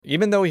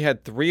Even though he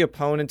had 3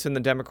 opponents in the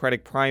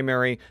Democratic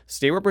primary,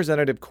 State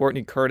Representative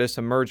Courtney Curtis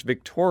emerged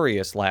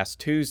victorious last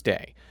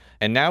Tuesday.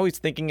 And now he's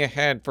thinking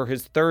ahead for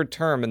his 3rd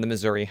term in the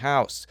Missouri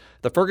House.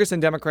 The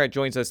Ferguson Democrat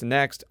joins us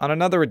next on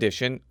another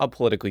edition of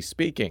Politically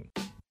Speaking.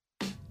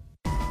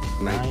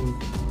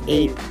 9,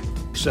 8,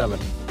 7,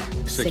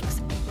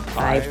 6,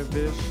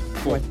 5,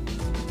 4,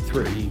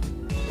 3,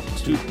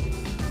 2,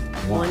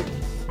 1.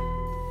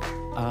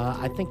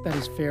 I think that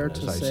is fair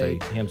to say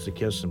hands to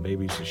kiss and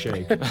babies to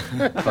shake.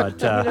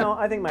 But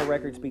I think my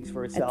record speaks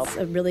for itself.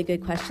 That's a really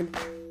good question.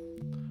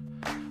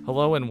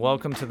 Hello and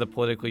welcome to the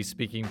Politically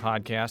Speaking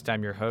podcast.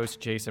 I'm your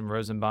host, Jason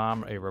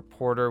Rosenbaum, a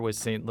reporter with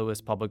St.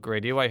 Louis Public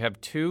Radio. I have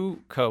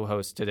 2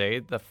 co-hosts today.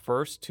 The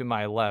first to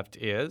my left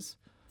is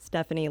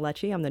Stephanie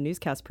Lecce. I'm the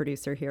newscast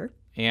producer here.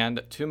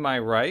 And to my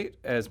right,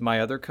 as my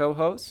other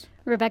co-host,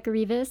 Rebecca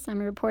Rivas. I'm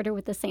a reporter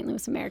with the St.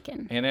 Louis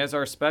American. And as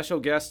our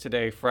special guest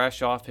today,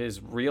 fresh off his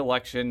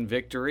re-election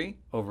victory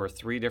over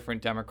 3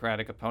 different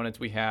Democratic opponents,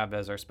 we have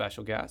as our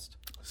special guest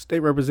State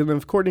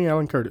Representative Courtney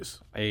Allen Curtis.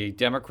 A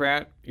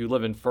Democrat. You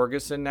live in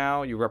Ferguson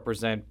now. You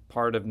represent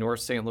part of North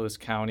St. Louis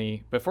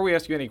County. Before we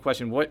ask you any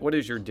question, what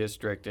is your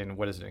district and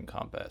what does it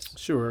encompass?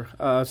 Sure.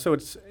 So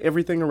it's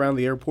everything around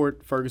the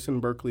airport: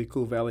 Ferguson, Berkeley,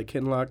 Cool Valley,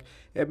 Kinloch,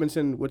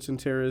 Edmondson, Woodson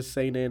Terrace,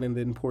 St. Anne, and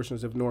then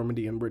portions of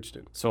Normandy and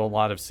Bridgeton. So a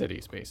lot of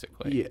cities, basically.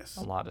 Yes.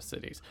 A lot of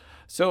cities.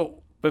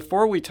 So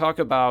before we talk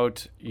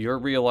about your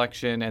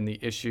reelection and the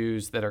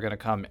issues that are going to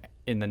come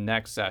in the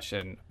next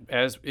session,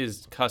 as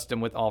is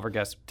custom with all of our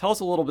guests, tell us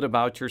a little bit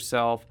about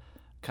yourself,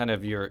 kind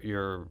of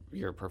your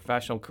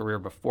professional career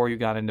before you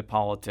got into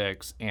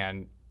politics,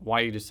 and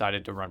why you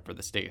decided to run for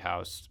the State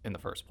House in the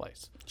first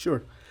place.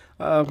 Sure.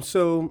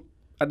 So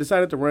I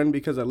decided to run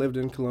because I lived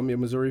in Columbia,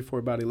 Missouri for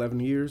about 11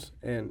 years.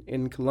 And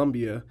in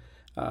Columbia,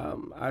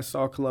 I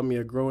saw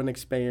Columbia grow and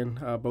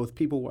expand, both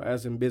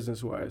people-wise and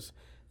business-wise.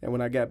 And when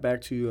I got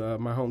back to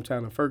my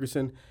hometown of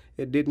Ferguson,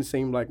 it didn't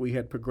seem like we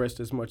had progressed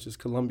as much as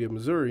Columbia,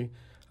 Missouri.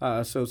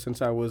 So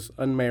since I was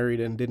unmarried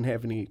and didn't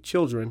have any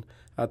children,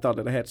 I thought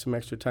that I had some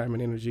extra time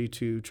and energy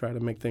to try to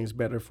make things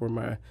better for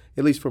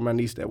at least for my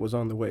niece that was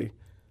on the way.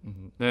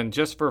 Mm-hmm. And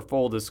just for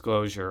full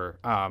disclosure,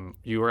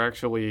 you were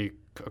actually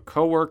a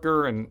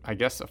coworker and I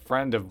guess a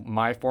friend of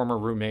my former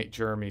roommate,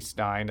 Jeremy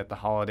Stein, at the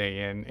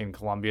Holiday Inn in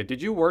Columbia.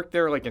 Did you work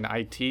there like in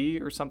IT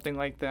or something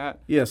like that?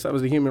 Yes, I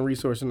was the human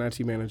resource and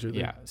IT manager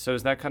there. Yeah. So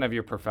is that kind of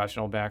your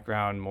professional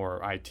background,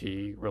 more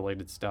IT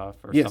related stuff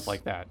or Yes. stuff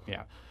like that?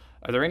 Yeah.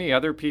 Are there any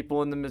other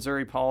people in the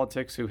Missouri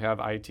politics who have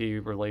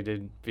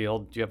IT-related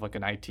field? Do you have like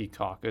an IT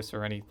caucus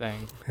or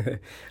anything?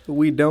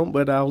 We don't,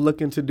 but I'll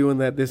look into doing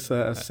that this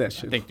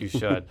session. I think you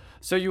should.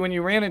 So when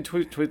you ran in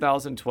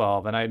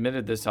 2012, and I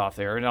admitted this off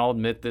there, and I'll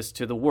admit this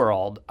to the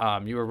world,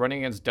 you were running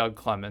against Doug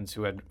Clemens,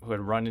 who had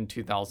run in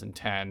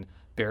 2010,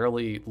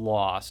 barely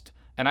lost,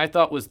 and I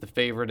thought was the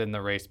favorite in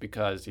the race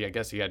because I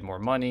guess he had more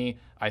money.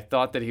 I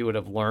thought that he would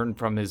have learned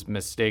from his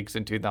mistakes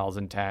in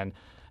 2010.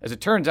 As it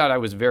turns out, I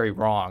was very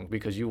wrong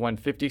because you won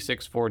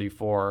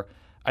 56-44.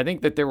 I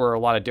think that there were a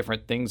lot of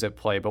different things at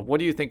play, but what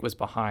do you think was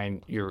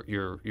behind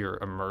your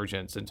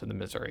emergence into the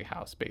Missouri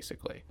House,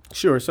 basically?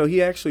 Sure. So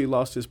he actually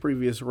lost his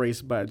previous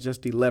race by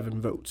just 11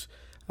 votes.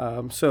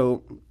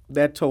 So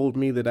that told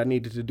me that I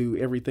needed to do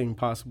everything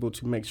possible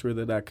to make sure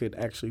that I could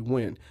actually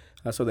win.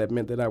 So that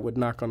meant that I would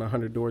knock on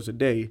 100 doors a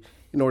day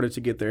in order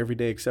to get there every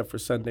day except for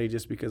Sunday,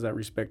 just because I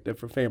respect that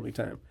for family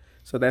time.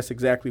 So that's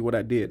exactly what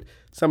I did.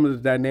 Some of the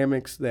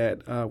dynamics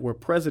that were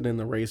present in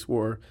the race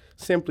were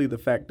simply the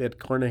fact that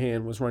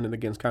Carnahan was running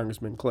against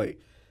Congressman Clay.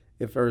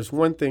 If there's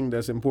one thing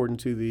that's important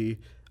to the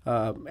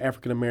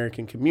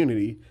African-American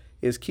community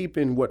is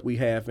keeping what we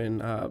have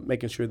and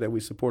making sure that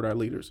we support our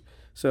leaders.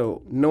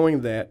 So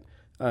knowing that,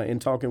 in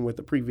talking with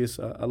the previous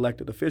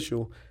elected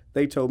official,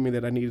 they told me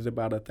that I needed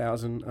about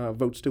 1,000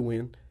 votes to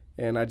win,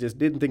 and I just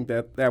didn't think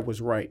that that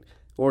was right.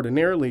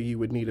 Ordinarily, you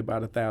would need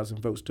about 1,000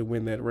 votes to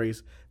win that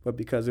race, but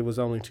because it was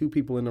only 2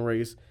 people in the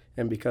race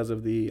and because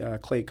of the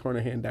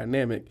Clay-Carnahan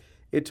dynamic,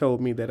 it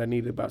told me that I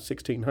needed about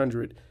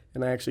 1,600,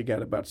 and I actually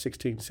got about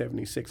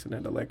 1,676 in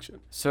that election.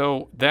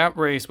 So that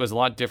race was a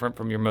lot different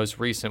from your most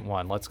recent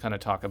one. Let's kind of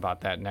talk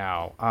about that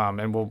now,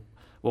 and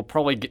we'll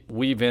probably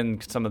weave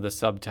in some of the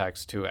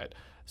subtext to it.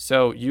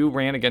 So you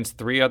ran against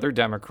 3 other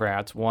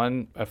Democrats,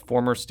 one a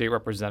former state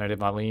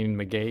representative, Eileen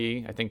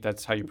McGahey, I think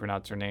that's how you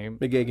pronounce her name.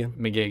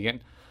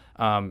 McGagan.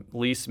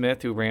 Lee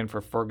Smith, who ran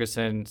for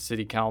Ferguson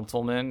city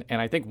councilman,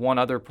 and I think one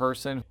other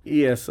person.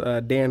 Yes,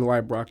 Dan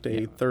Wybrock,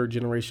 a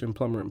third-generation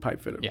plumber and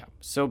pipe fitter. Yeah.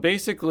 So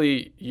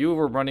basically, you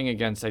were running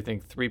against, I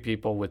think, 3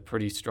 people with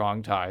pretty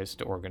strong ties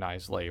to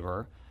organized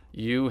labor.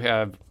 You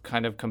have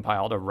kind of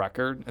compiled a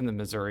record in the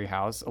Missouri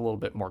House, a little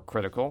bit more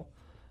critical.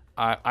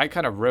 I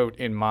kind of wrote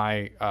in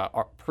my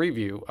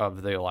preview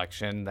of the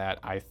election that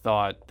I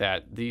thought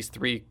that these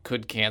 3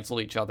 could cancel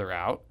each other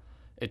out.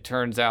 It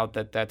turns out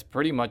that that's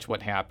pretty much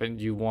what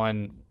happened. You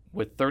won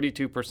with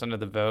 32%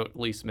 of the vote.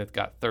 Lee Smith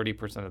got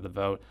 30% of the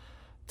vote.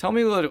 Tell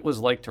me what it was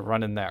like to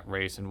run in that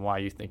race and why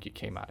you think you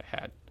came out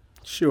ahead.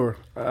 Sure.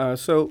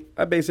 So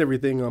I base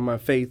everything on my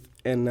faith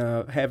and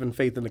having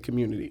faith in the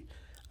community.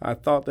 I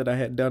thought that I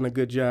had done a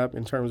good job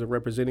in terms of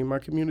representing my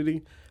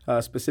community,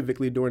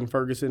 specifically during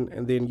Ferguson,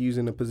 and then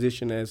using a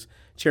position as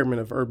chairman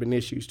of urban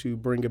issues to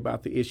bring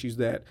about the issues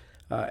that,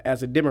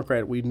 as a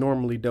Democrat, we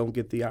normally don't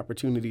get the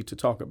opportunity to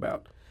talk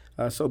about.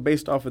 So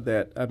based off of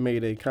that, I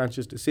made a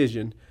conscious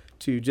decision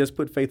to just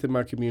put faith in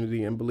my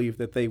community and believe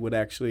that they would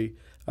actually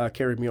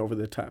carry me over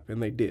the top,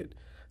 and they did.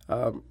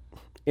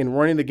 In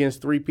running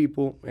against three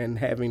people and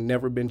having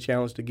never been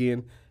challenged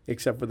again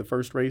except for the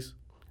first race,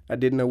 I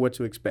didn't know what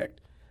to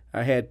expect.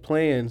 I had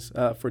plans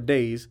for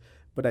days,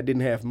 but I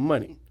didn't have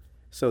money.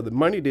 So the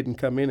money didn't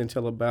come in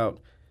until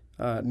about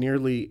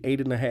nearly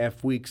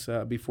 8.5 weeks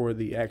before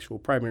the actual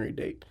primary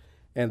date.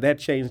 And that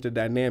changed the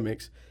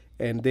dynamics.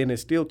 And then it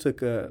still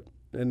took an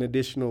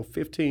additional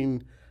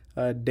 15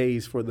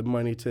 days for the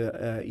money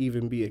to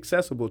even be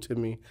accessible to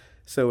me.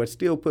 So it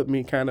still put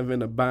me kind of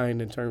in a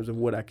bind in terms of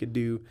what I could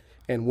do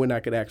and when I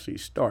could actually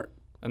start.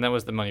 And that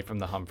was the money from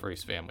the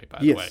Humphreys family, by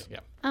the way. Yeah.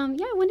 I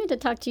wanted to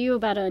talk to you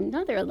about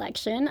another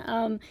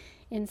election.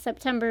 In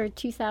September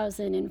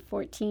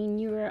 2014,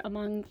 you were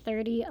among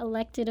 30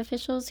 elected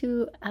officials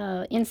who,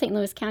 in St.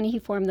 Louis County, who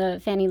formed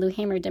the Fannie Lou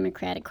Hamer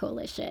Democratic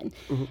Coalition.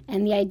 Mm-hmm.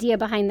 And the idea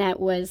behind that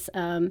was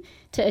to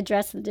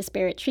address the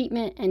disparate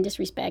treatment and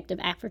disrespect of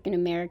African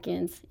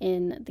Americans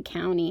in the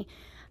county.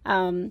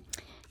 And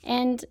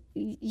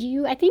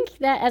I think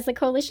that as a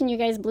coalition, you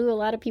guys blew a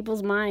lot of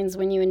people's minds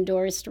when you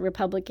endorsed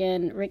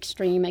Republican Rick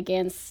Stream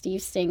against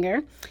Steve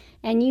Stenger.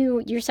 And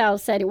you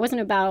yourself said it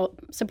wasn't about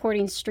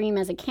supporting Stream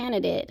as a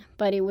candidate,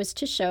 but it was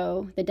to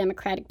show the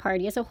Democratic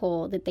Party as a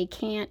whole that they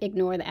can't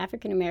ignore the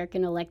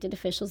African-American elected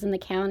officials in the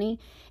county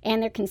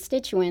and their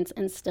constituents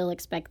and still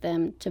expect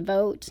them to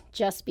vote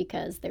just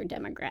because they're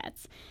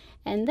Democrats.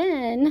 And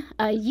then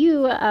I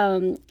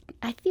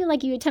feel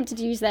like you attempted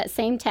to use that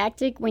same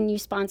tactic when you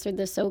sponsored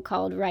the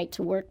so-called Right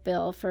to Work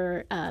bill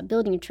for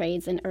building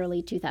trades in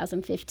early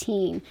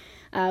 2015,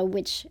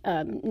 which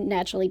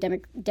naturally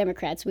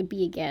Democrats would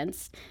be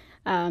against.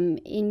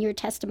 In your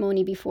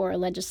testimony before a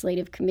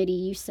legislative committee,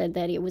 you said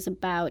that it was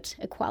about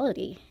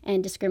equality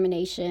and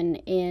discrimination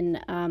in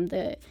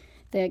the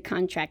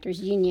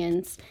contractors'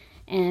 unions.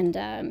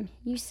 And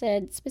you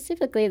said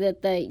specifically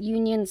that the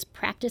union's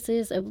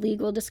practices of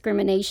legal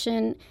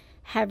discrimination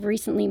have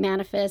recently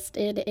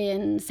manifested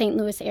in St.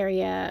 Louis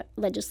area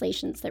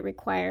legislations that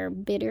require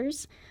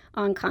bidders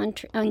on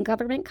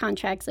government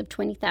contracts of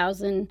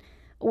 $20,000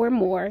 or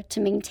more to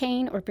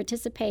maintain or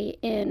participate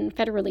in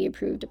federally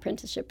approved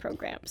apprenticeship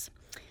programs.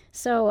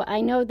 So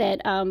I know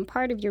that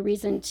part of your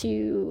reason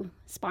to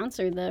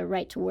sponsor the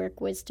Right to Work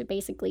was to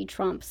basically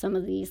trump some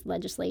of these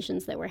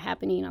legislations that were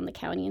happening on the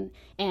county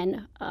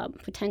and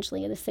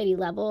potentially at the city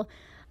level.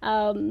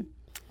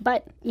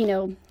 But,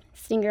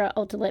 Stenger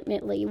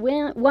ultimately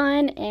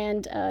won,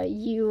 and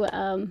you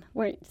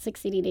weren't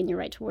succeeding in your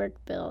Right to Work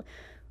bill.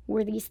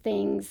 Were these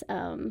things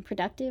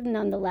productive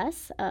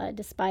nonetheless,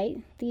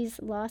 despite these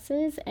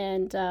losses?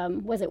 And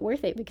was it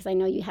worth it? Because I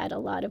know you had a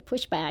lot of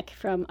pushback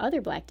from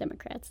other Black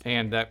Democrats.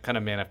 And that kind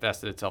of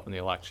manifested itself in the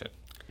election.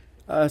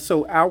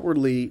 So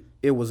outwardly,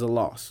 it was a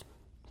loss,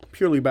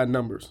 purely by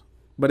numbers.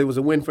 But it was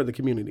a win for the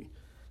community.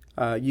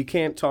 You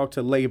can't talk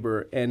to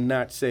labor and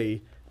not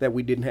say that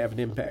we didn't have an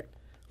impact.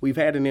 We've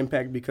had an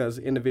impact because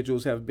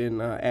individuals have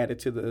been added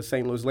to the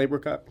St. Louis Labor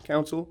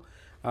Council.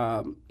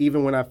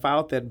 Even when I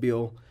filed that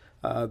bill,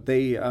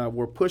 they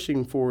were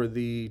pushing for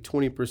the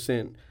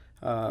 20%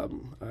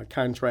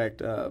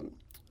 contract,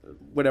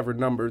 whatever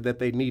number that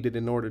they needed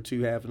in order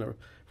to have a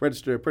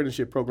registered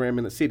apprenticeship program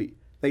in the city.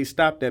 They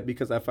stopped that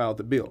because I filed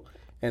the bill.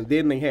 And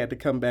then they had to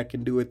come back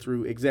and do it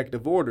through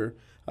executive order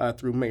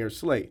through Mayor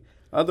Slay.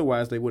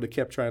 Otherwise, they would have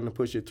kept trying to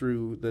push it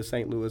through the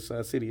St. Louis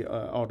City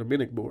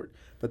Aldermanic Board,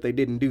 but they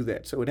didn't do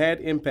that. So it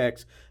had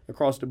impacts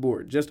across the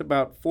board. Just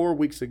about 4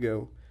 weeks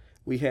ago,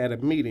 we had a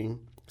meeting,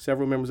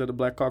 several members of the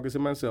Black Caucus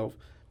and myself,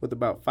 with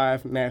about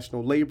 5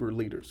 national labor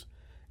leaders.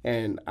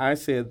 And I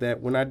said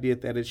that when I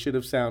did that, it should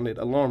have sounded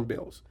alarm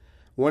bells.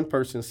 One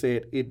person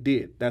said it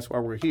did. That's why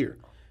we're here.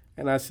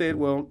 And I said,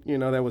 well,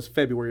 that was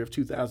February of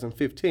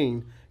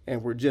 2015,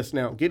 and we're just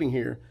now getting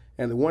here.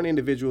 And the one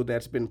individual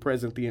that's been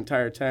present the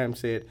entire time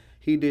said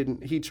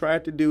he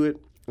tried to do it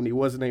and he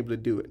wasn't able to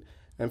do it.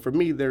 And for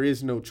me, there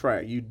is no try.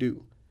 You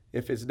do,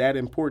 if it's that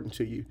important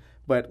to you.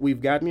 But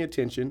we've gotten the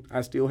attention.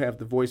 I still have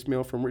the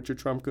voicemail from Richard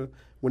Trumka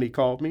when he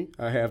called me.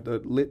 I have the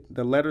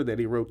letter that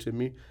he wrote to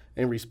me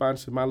in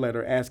response to my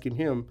letter asking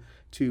him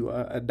to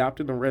adopt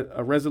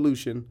a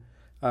resolution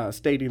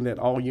stating that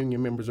all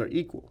union members are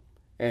equal.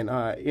 And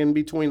in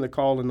between the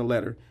call and the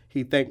letter,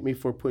 he thanked me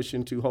for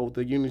pushing to hold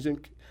the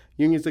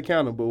unions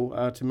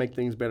accountable to make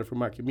things better for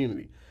my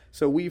community.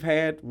 So we've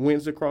had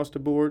wins across the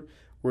board.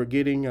 We're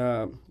getting,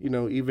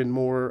 even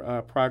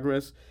more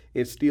progress.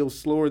 It's still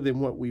slower than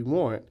what we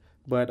want,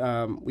 but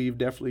we've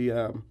definitely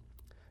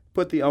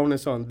put the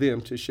onus on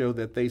them to show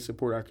that they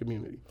support our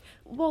community.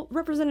 Well,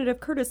 Representative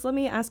Curtis, let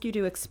me ask you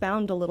to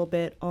expound a little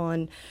bit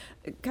on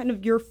kind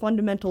of your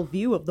fundamental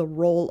view of the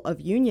role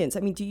of unions. I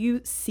mean, do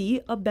you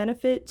see a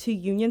benefit to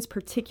unions,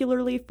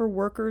 particularly for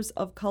workers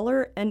of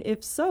color? And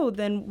if so,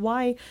 then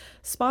why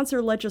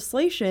sponsor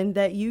legislation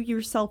that you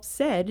yourself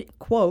said,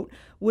 quote,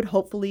 would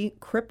hopefully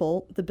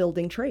cripple the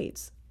building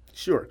trades?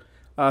 Sure.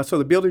 So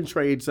the building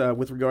trades,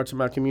 with regard to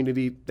my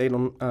community, they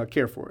don't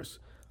care for us.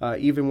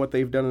 Even what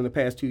they've done in the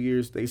past 2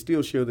 years, they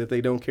still show that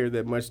they don't care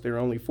that much. They're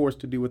only forced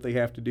to do what they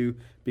have to do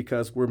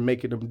because we're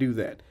making them do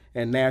that.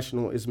 And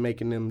National is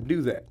making them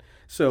do that.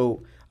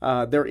 So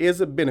there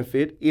is a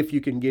benefit if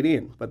you can get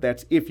in, but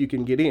that's if you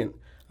can get in.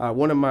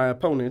 One of my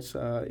opponents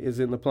is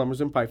in the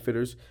plumbers and pipe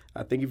fitters.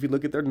 I think if you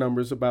look at their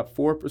numbers, about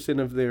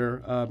 4% of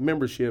their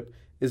membership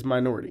is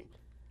minority.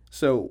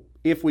 So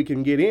if we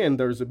can get in,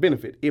 there's a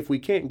benefit. If we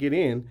can't get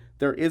in,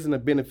 there isn't a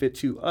benefit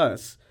to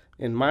us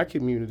in my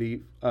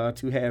community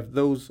to have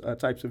those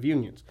types of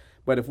unions.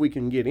 But if we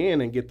can get in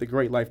and get the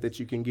great life that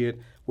you can get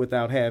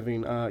without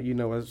having,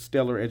 a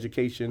stellar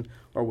education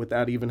or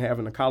without even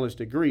having a college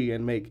degree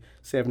and make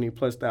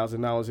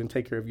 $70,000+ and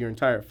take care of your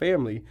entire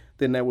family,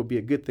 then that would be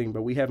a good thing.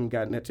 But we haven't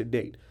gotten that to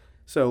date.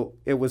 So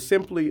it was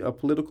simply a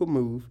political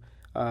move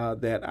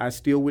that I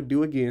still would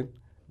do again.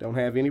 Don't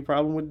have any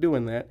problem with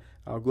doing that.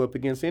 I'll go up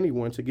against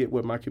anyone to get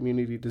what my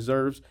community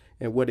deserves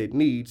and what it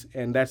needs,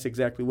 and that's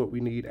exactly what we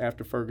need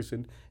after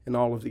Ferguson and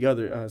all of the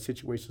other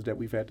situations that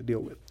we've had to deal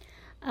with.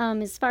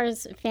 As far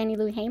as Fannie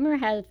Lou Hamer,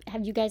 have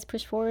you guys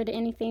pushed forward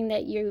anything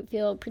that you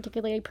feel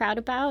particularly proud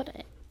about?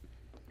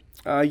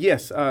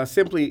 Yes,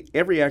 simply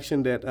every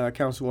action that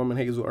Councilwoman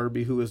Hazel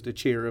Irby, who is the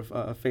chair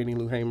of Fannie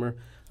Lou Hamer,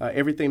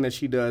 everything that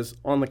she does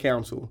on the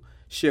council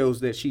shows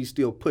that she's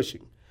still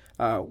pushing.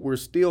 We're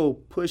still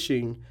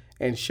pushing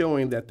and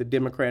showing that the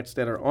Democrats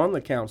that are on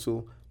the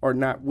council are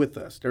not with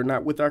us. They're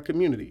not with our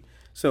community.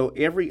 So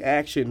every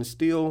action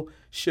still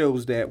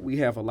shows that we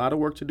have a lot of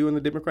work to do in the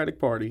Democratic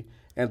Party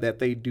and that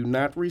they do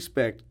not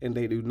respect and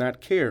they do not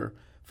care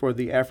for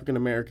the African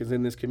Americans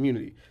in this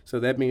community.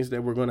 So that means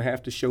that we're going to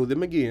have to show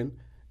them again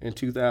in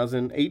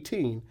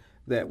 2018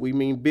 that we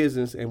mean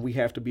business and we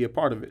have to be a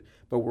part of it.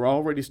 But we're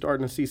already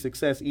starting to see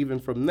success even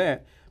from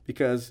that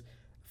because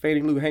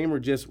Fannie Lou Hamer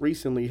just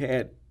recently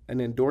had an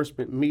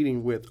endorsement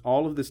meeting with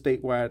all of the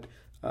statewide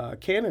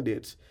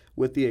candidates,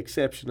 with the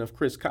exception of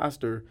Chris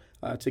Koster,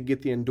 to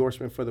get the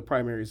endorsement for the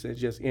primaries that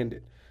just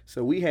ended.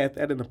 So we had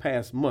that in the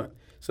past month.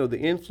 So the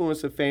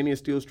influence of Fannie is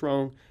still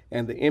strong,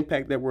 and the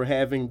impact that we're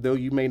having, though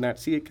you may not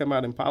see it come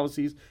out in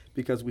policies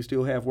because we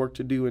still have work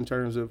to do in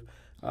terms of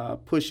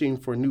pushing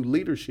for new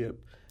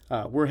leadership,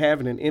 we're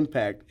having an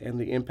impact, and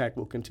the impact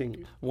will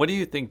continue. What do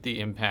you think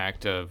the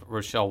impact of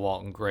Rochelle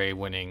Walton Gray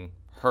winning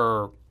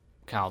her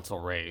council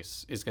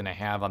race is going to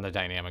have on the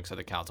dynamics of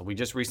the council? We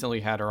just recently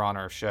had her on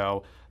our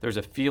show. There's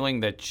a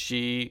feeling that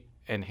she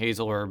and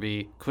Hazel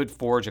Irby could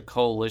forge a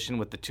coalition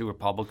with the two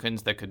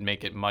Republicans that could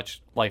make it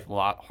life a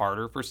lot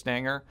harder for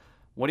Stanger.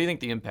 What do you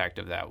think the impact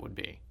of that would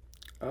be?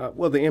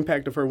 Well, the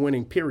impact of her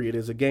winning, period,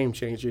 is a game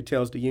changer. It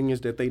tells the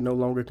unions that they no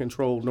longer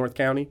control North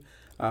County.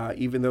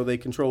 Even though they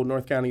control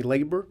North County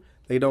labor,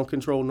 they don't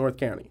control North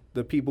County.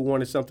 The people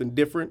wanted something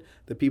different.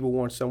 The people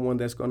want someone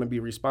that's going to be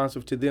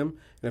responsive to them.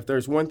 And if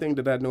there's one thing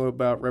that I know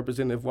about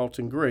Representative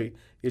Walton Gray,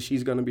 is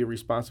she's going to be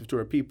responsive to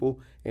her people,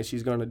 and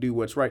she's going to do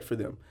what's right for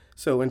them.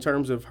 So in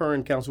terms of her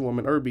and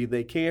Councilwoman Irby,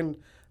 they can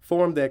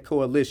form that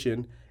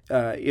coalition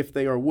if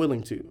they are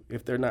willing to.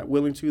 If they're not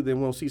willing to, then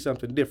we'll see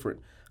something different.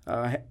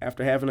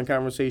 After having a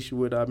conversation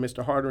with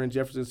Mr. Harder in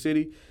Jefferson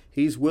City,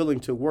 he's willing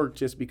to work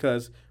just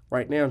because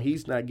right now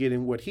he's not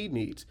getting what he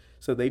needs.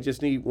 So they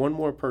just need one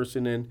more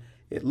person, and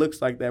it looks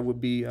like that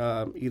would be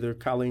either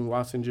Colleen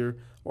Wassinger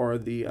or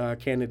the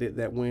candidate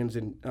that wins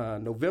in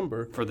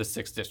November. For the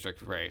 6th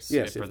district race,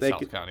 yes, for the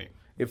South County.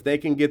 If they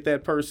can get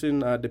that person,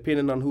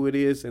 depending on who it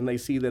is, and they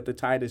see that the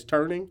tide is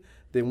turning,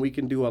 then we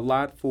can do a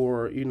lot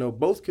for,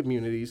 both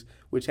communities,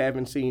 which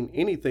haven't seen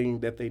anything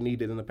that they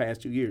needed in the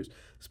past 2 years.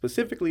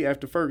 Specifically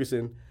after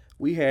Ferguson,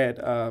 we had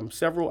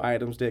several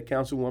items that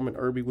Councilwoman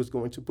Irby was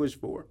going to push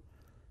for.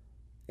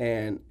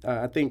 And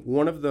I think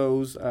one of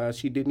those,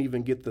 she didn't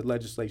even get the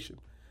legislation.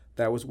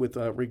 That was with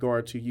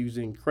regard to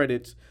using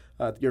credits,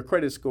 your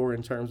credit score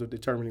in terms of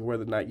determining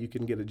whether or not you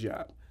can get a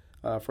job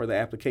for the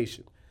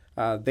application.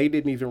 They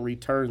didn't even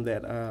return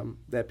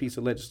that piece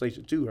of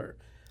legislation to her.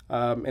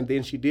 And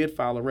then she did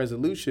file a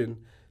resolution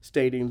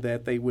stating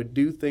that they would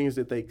do things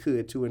that they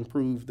could to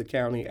improve the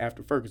county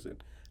after Ferguson.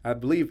 I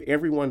believe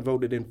everyone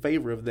voted in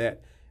favor of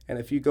that. And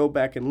if you go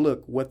back and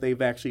look what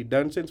they've actually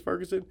done since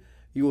Ferguson,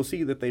 you will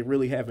see that they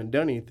really haven't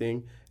done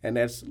anything. And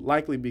that's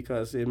likely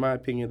because, in my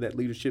opinion, that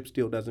leadership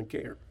still doesn't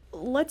care.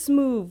 let's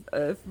move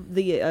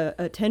the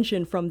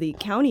attention from the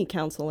county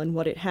council and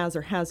what it has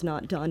or has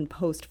not done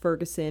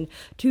post-Ferguson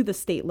to the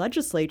state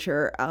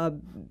legislature.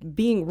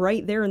 Being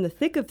right there in the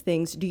thick of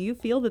things, do you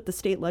feel that the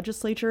state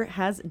legislature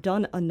has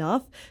done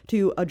enough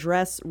to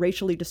address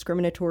racially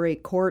discriminatory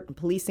court and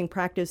policing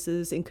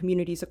practices in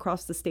communities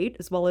across the state,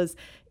 as well as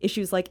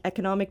issues like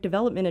economic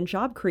development and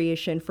job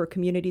creation for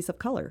communities of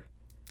color?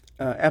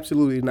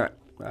 Absolutely not.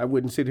 I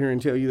wouldn't sit here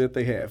and tell you that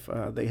they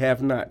have. They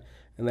have not.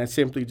 And that's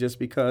simply just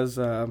because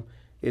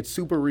it's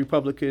super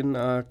Republican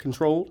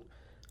controlled.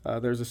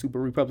 There's a super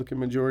Republican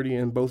majority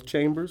in both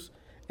chambers.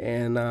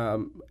 And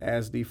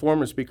as the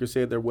former speaker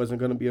said, there wasn't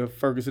going to be a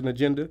Ferguson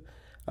agenda.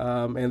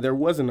 And there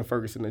wasn't a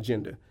Ferguson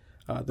agenda.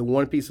 The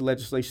one piece of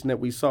legislation that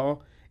we saw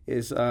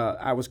is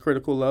I was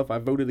critical of. I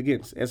voted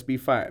against SB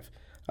 5.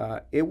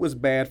 It was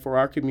bad for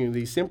our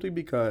community simply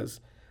because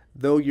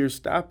though you're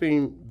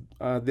stopping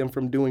them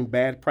from doing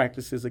bad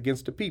practices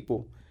against the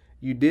people,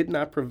 you did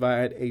not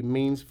provide a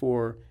means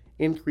for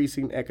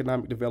increasing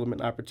economic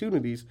development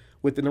opportunities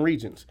within the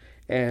regions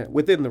and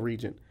within the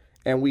region.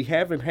 And we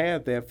haven't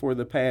had that for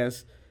the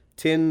past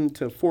 10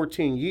 to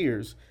 14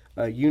 years,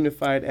 a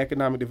unified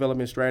economic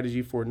development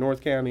strategy for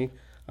North County,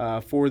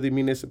 for the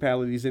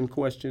municipalities in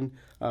question,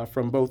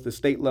 from both the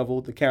state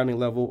level, the county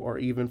level, or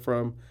even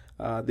from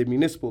the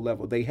municipal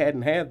level. They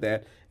hadn't had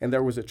that, and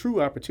there was a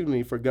true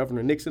opportunity for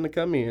Governor Nixon to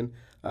come in,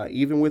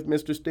 even with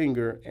Mr.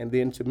 Stenger, and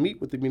then to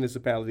meet with the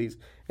municipalities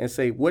and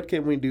say, what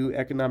can we do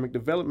economic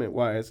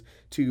development-wise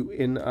to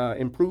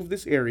improve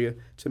this area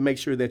to make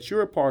sure that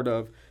you're a part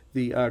of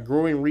the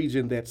growing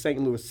region that St.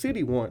 Louis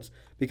City wants,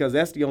 because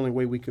that's the only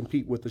way we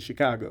compete with the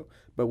Chicago.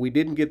 But we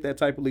didn't get that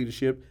type of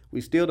leadership. We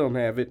still don't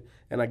have it,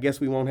 and I guess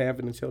we won't have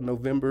it until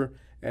November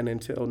and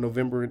until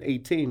November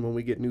 18 when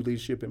we get new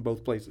leadership in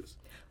both places.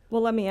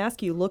 Well, let me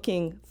ask you,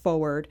 looking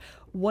forward,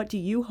 what do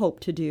you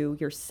hope to do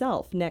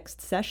yourself next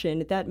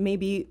session that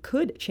maybe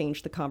could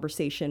change the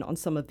conversation on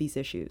some of these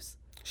issues?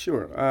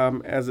 Sure.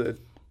 As a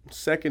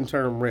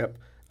second-term rep,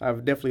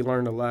 I've definitely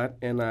learned a lot,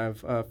 and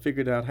I've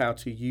figured out how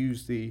to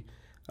use the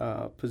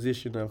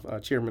position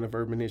of chairman of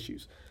urban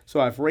issues. So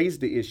I've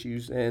raised the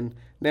issues, and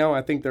now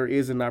I think there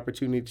is an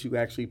opportunity to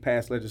actually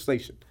pass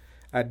legislation.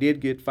 I did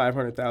get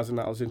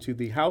 $500,000 into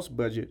the House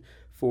budget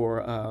for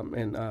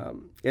an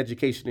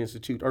education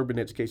institute, urban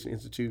education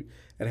institute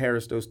at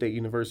Harris-Stowe State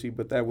University,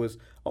 but that was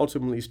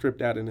ultimately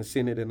stripped out in the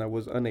Senate, and I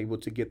was unable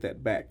to get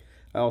that back.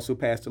 I also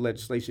passed the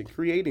legislation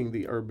creating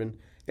the Urban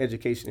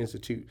Education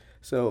Institute.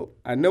 So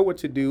I know what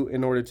to do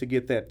in order to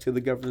get that to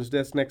the governor's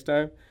desk next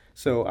time.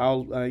 So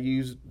I'll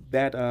use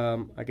that,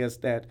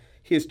 that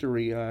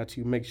history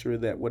to make sure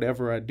that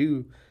whatever I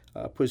do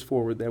push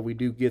forward, that we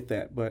do get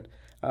that. But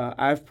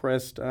I've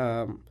pressed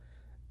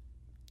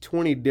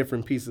 20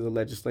 different pieces of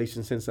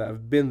legislation since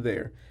I've been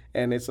there,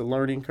 and it's a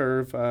learning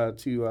curve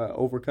to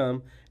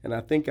overcome, and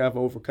I think I've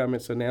overcome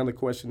it. So now the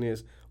question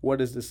is,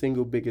 what is the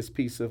single biggest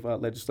piece of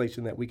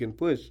legislation that we can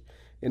push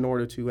in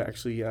order to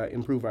actually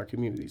improve our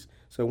communities?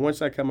 So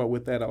once I come up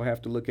with that, I'll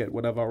have to look at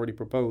what I've already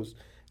proposed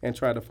and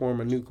try to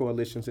form a new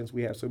coalition. Since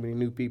we have so many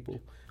new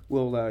people,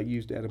 we'll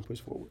use that and push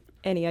forward.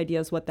 Any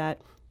ideas what that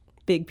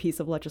big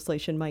piece of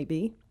legislation might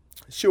be?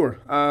 Sure.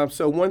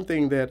 So one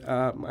thing that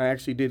I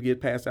actually did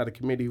get passed out of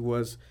committee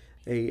was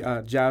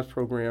a jobs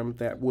program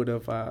that would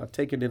have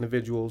taken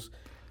individuals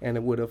and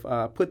it would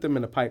have put them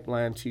in a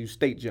pipeline to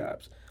state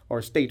jobs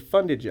or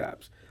state-funded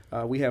jobs.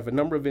 We have a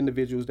number of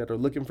individuals that are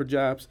looking for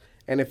jobs,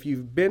 and if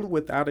you've been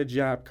without a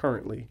job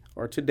currently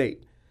or to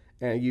date,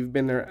 and you've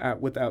been there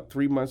without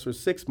 3 months or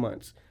 6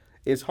 months,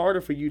 it's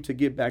harder for you to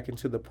get back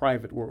into the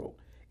private world.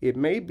 It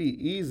may be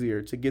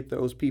easier to get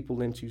those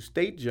people into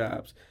state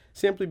jobs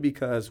simply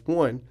because,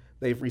 one,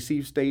 they've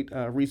received state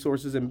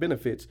resources and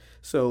benefits.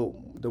 So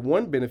the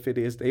one benefit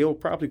is they'll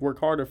probably work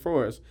harder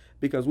for us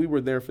because we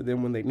were there for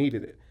them when they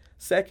needed it.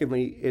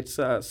 Secondly, it's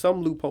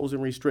some loopholes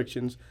and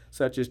restrictions,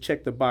 such as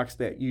check the box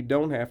that you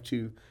don't have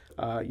to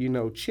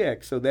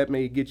check. So that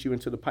may get you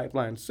into the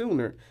pipeline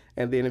sooner.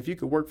 And then if you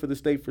could work for the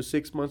state for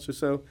 6 months or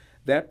so,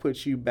 that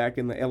puts you back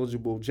in the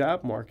eligible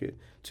job market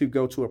to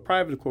go to a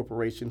private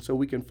corporation, so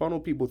we can funnel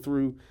people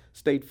through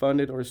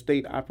state-funded or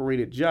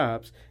state-operated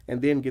jobs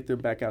and then get them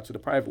back out to the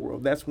private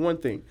world. That's one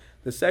thing.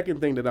 The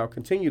second thing that I'll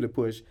continue to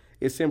push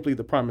is simply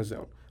the Promise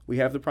Zone. We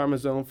have the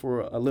Promise Zone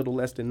for a little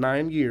less than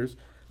 9 years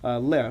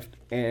left,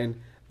 and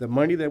the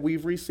money that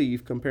we've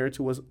received compared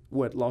to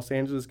what Los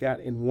Angeles got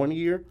in 1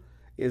 year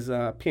is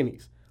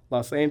pennies.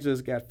 Los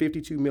Angeles got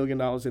 $52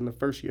 million in the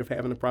first year of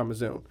having the Promise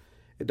Zone.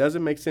 It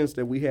doesn't make sense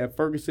that we have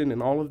Ferguson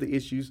and all of the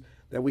issues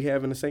that we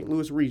have in the St.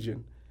 Louis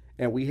region,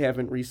 and we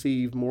haven't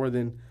received more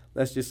than,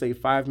 let's just say,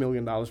 $5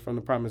 million from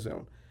the Promise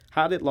Zone.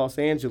 How did Los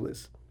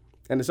Angeles,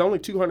 and it's only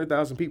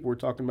 200,000 people we're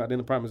talking about in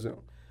the Promise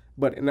Zone,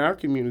 but in our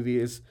community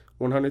it's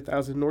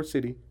 100,000 in North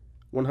City,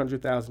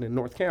 100,000 in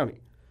North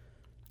County.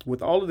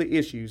 With all of the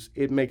issues,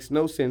 it makes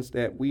no sense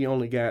that we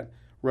only got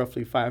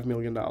roughly $5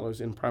 million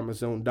in Promise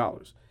Zone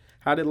dollars.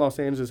 How did Los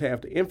Angeles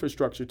have the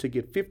infrastructure to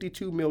get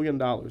 $52 million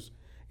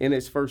in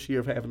its first year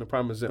of having the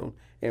Promise Zone,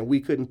 and we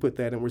couldn't put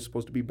that, and we're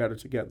supposed to be better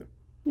together?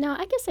 No,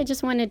 I guess I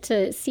just wanted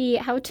to see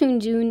how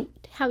tuned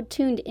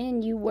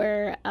in you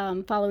were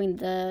following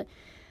the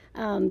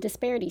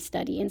disparity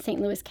study in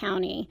St. Louis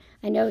County.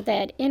 I know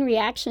that in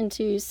reaction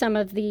to some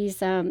of these,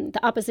 the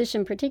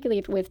opposition,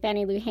 particularly with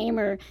Fannie Lou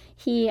Hamer,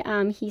 he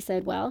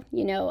said, well,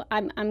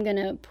 I'm going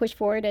to push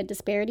forward a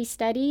disparity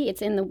study.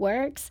 It's in the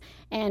works,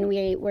 and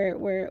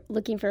we're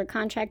looking for a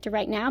contractor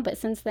right now. But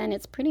since then,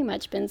 it's pretty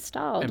much been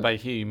stalled. And by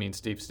he, you mean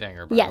Steve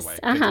Stenger, by yes, the way.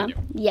 Yes,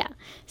 yeah.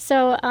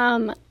 So,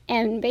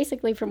 and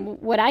basically,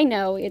 from what I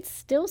know, it's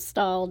still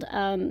stalled.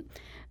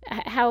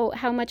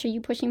 How much are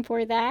you pushing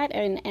for that,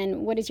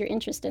 and what is your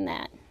interest in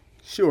that?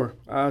 Sure.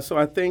 So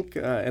I think,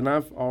 and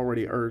I've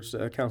already urged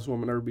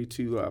Councilwoman Irby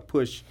to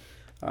push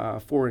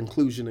for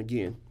inclusion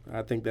again.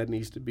 I think that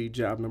needs to be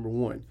job number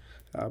one.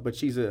 But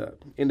she's an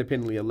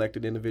independently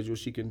elected individual.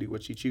 She can do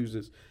what she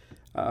chooses.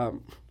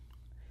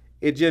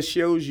 It just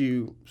shows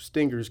you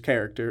Stinger's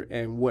character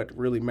and what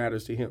really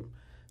matters to him.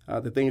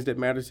 The things that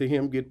matter to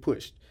him get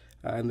pushed,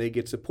 and they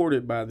get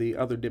supported by the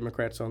other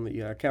Democrats on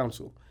the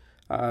council.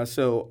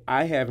 So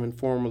I haven't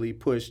formally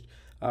pushed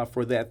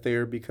for that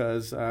there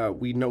because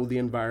we know the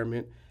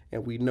environment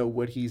and we know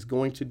what he's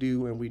going to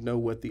do and we know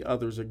what the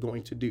others are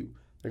going to do.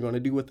 They're going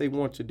to do what they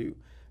want to do.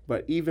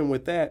 But even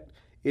with that,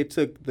 it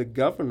took the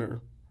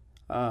governor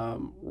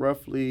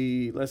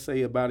roughly, let's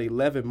say, about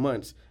 11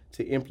 months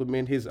to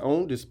implement his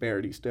own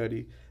disparity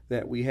study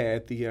that we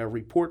had the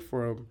report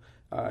from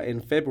in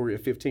February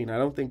of 15. I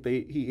don't think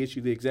he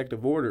issued the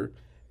executive order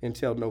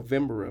until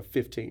November of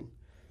 15.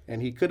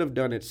 And he could have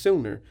done it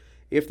sooner.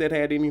 If that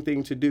had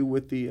anything to do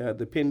with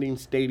the pending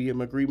stadium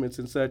agreements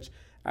and such,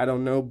 I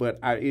don't know, but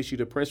I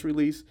issued a press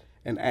release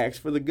and asked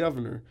for the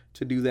governor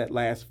to do that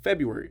last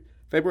February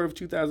of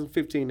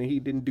 2015, and he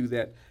didn't do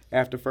that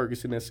after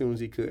Ferguson as soon as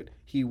he could.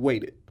 He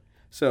waited.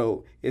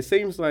 So it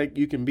seems like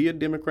you can be a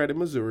Democrat in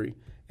Missouri,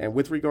 and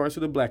with regards to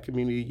the black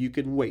community, you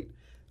can wait.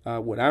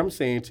 What I'm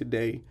saying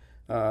today,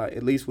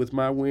 at least with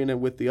my win and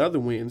with the other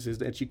wins, is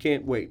that you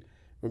can't wait.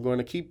 We're going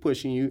to keep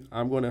pushing you.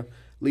 I'm going to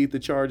lead the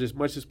charge as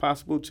much as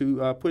possible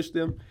to push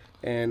them,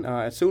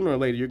 and sooner or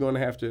later you're going to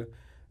have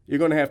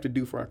to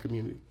do for our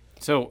community.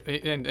 So,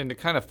 and to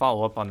kind of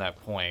follow up on that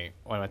point,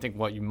 I think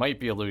what you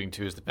might be alluding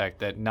to is the fact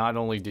that not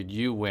only did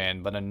you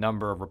win, but a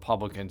number of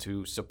Republicans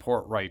who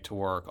support right to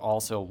work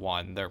also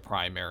won their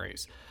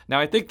primaries. Now,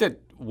 I think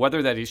that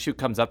whether that issue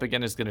comes up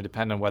again is going to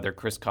depend on whether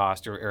Chris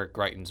Koster or Eric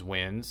Greitens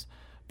wins.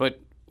 But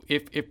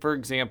if for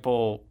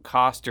example,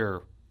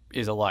 Koster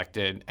is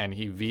elected and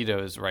he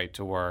vetoes right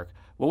to work,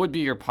 what would be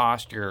your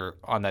posture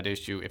on that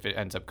issue if it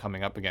ends up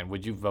coming up again?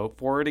 Would you vote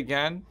for it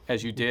again,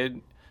 as you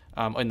did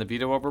in the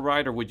veto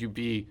override, or would you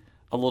be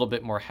a little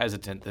bit more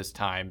hesitant this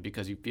time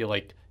because you feel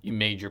like you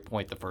made your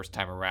point the first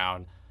time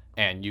around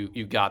and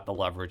you got the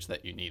leverage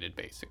that you needed,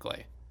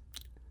 basically?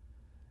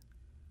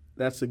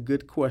 That's a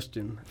good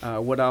question.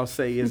 What I'll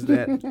say is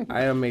that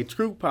I am a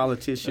true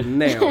politician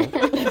now,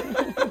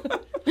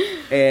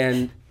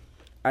 and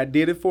I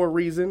did it for a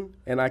reason,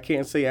 and I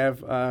can't say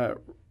I've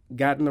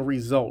gotten the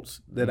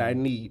results that I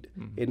need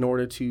in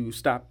order to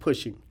stop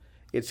pushing.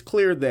 It's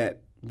clear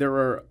that there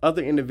are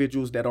other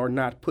individuals that are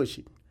not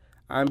pushing.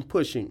 I'm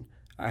pushing.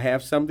 I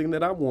have something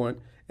that I want,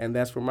 and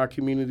that's for my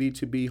community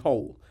to be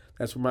whole.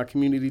 That's for my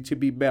community to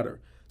be better.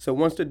 So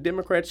once the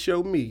Democrats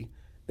show me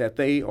that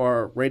they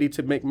are ready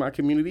to make my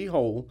community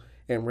whole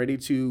and ready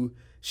to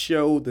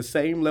show the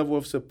same level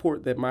of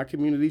support that my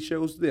community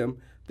shows them,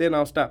 then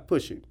I'll stop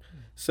pushing.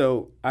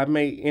 So I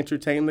may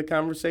entertain the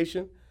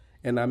conversation,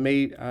 and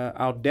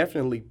I'll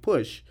definitely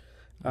push.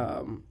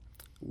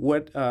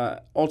 What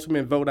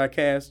ultimate vote I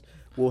cast,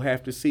 we'll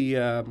have to see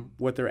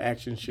what their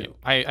actions show.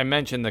 I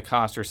mentioned the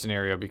Koster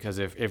scenario because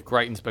if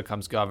Greitens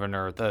becomes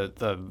governor,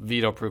 the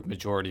veto-proof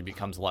majority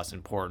becomes less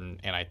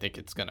important, and I think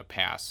it's going to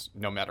pass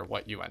no matter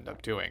what you end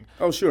up doing.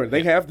 Oh, sure.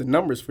 They have the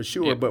numbers for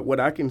sure, but what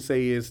I can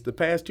say is the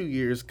past 2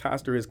 years,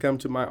 Koster has come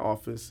to my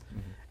office,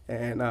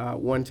 and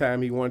one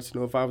time he wanted to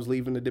know if I was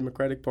leaving the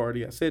Democratic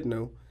Party. I said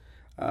no.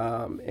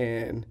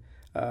 And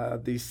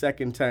the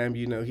second time,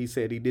 he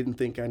said he didn't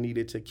think I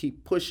needed to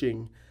keep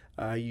pushing,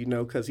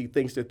 because he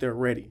thinks that they're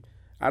ready.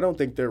 I don't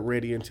think they're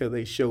ready until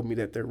they show me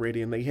that they're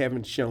ready, and they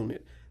haven't shown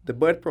it. The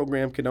BUD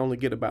program can only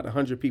get about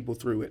 100 people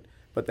through it,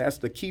 but that's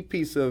the key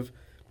piece of,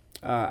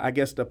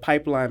 the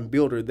pipeline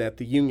builder that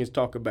the unions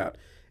talk about.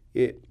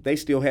 They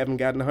still haven't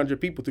gotten 100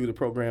 people through the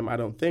program, I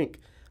don't think,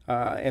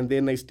 and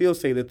then they still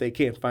say that they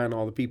can't find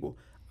all the people.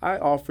 I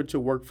offered to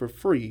work for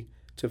free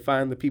to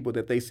find the people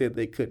that they said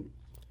they couldn't.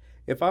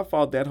 If I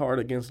fought that hard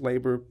against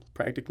labor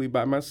practically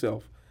by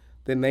myself,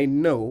 then they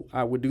know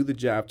I would do the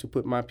job to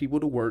put my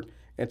people to work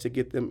and to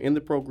get them in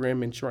the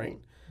program and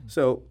trained.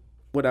 So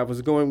what I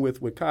was going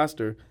with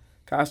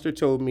Koster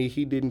told me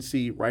he didn't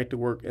see right to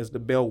work as the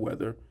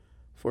bellwether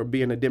for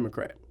being a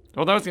Democrat.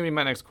 Well, that was going to be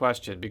my next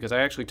question, because I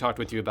actually talked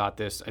with you about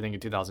this, I think, in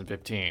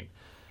 2015.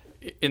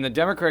 In the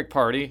Democratic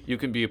Party, you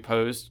can be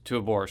opposed to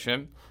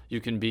abortion. You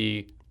can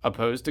be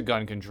opposed to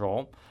gun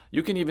control.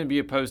 You can even be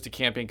opposed to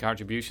campaign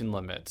contribution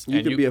limits.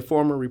 You can be a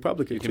former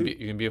Republican, too.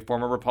 You can be a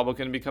former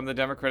Republican and become the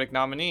Democratic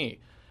nominee.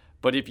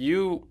 But if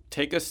you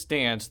take a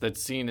stance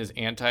that's seen as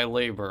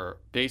anti-labor,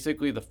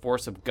 basically the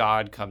force of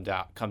God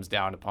comes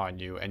down upon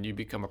you, and you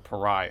become a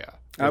pariah.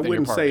 I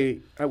wouldn't say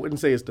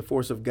it's the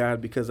force of God,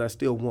 because I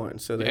still won.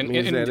 So that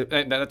means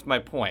and that's my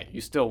point.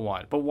 You still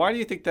won. But why do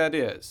you think that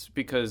is?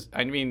 Because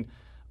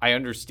I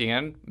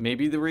understand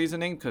maybe the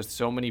reasoning, because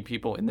so many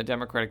people in the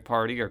Democratic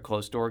Party are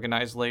close to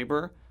organized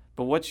labor.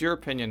 But what's your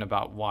opinion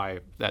about why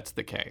that's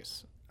the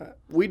case?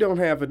 We don't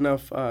have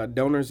enough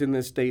donors in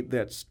this state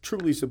that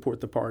truly support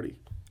the party.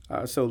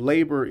 So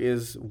labor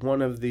is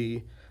one of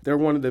the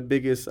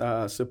biggest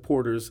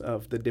supporters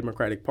of the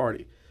Democratic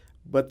Party.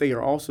 But they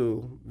are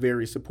also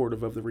very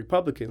supportive of the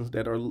Republicans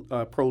that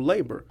are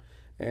pro-labor.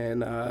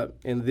 And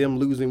in them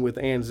losing with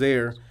Ann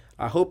Zaire,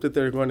 I hope that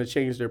they're going to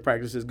change their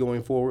practices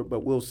going forward,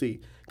 but we'll see.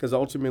 Because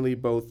ultimately,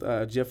 both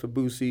Jeff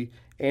Abusi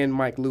and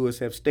Mike Lewis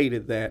have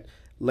stated that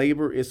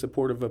labor is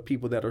supportive of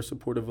people that are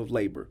supportive of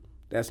labor.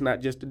 That's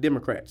not just the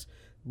Democrats.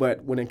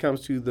 But when it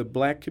comes to the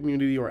black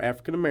community or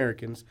African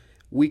Americans,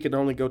 we can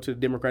only go to the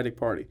Democratic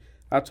Party.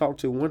 I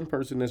talked to one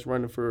person that's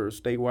running for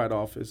statewide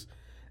office,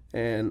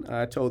 and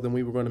I told them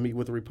we were going to meet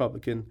with a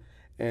Republican,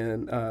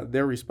 and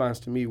their response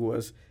to me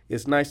was,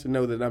 it's nice to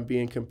know that I'm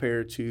being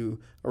compared to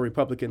a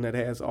Republican that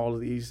has all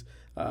of these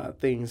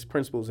things,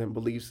 principles, and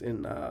beliefs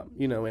in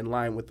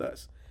line with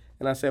us.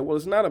 And I said, well,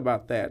 it's not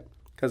about that,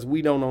 because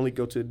we don't only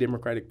go to the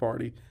Democratic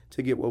Party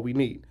to get what we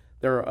need.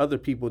 There are other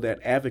people that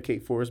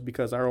advocate for us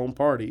because our own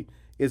party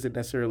isn't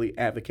necessarily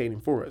advocating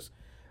for us.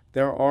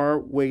 There are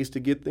ways to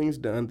get things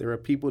done. There are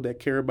people that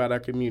care about our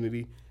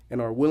community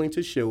and are willing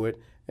to show it.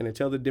 And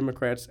until the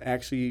Democrats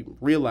actually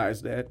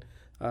realize that,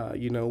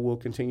 we'll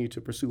continue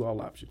to pursue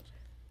all options.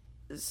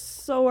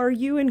 So are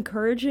you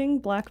encouraging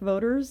black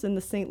voters in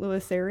the St.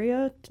 Louis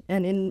area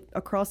and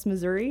across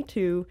Missouri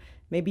to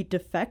maybe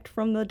defect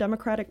from the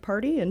Democratic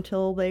Party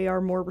until they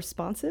are more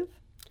responsive?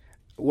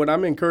 What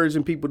I'm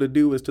encouraging people to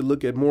do is to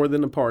look at more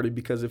than the party,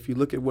 because if you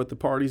look at what the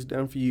party's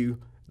done for you,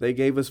 they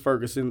gave us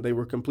Ferguson. They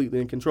were completely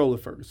in control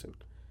of Ferguson.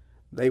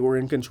 They were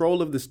in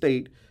control of the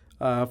state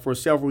for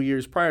several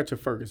years prior to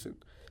Ferguson.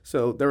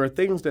 So there are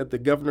things that the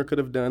governor could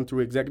have done through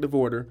executive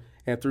order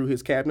and through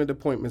his cabinet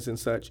appointments and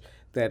such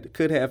that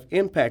could have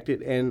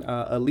impacted and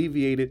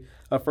alleviated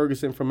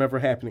Ferguson from ever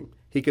happening.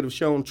 He could have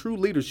shown true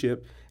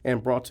leadership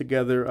and brought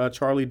together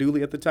Charlie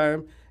Dooley at the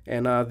time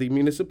and the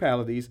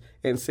municipalities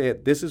and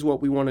said, this is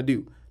what we want to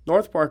do.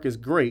 North Park is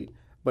great,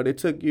 but it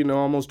took,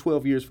 almost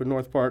 12 years for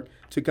North Park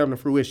to come to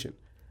fruition.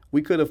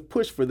 We could have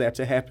pushed for that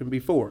to happen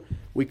before.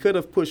 We could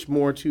have pushed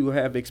more to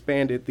have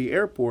expanded the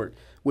airport,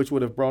 which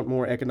would have brought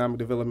more economic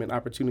development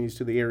opportunities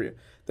to the area.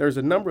 There's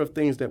a number of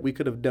things that we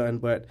could have done,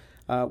 but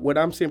what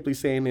I'm simply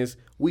saying is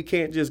we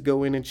can't just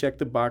go in and check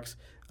the box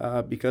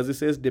because it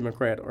says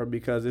Democrat or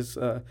because it's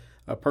a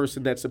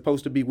person that's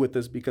supposed to be with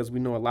us, because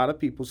we know a lot of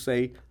people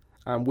say,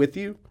 I'm with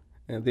you,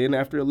 and then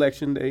after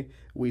Election Day,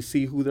 we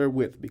see who they're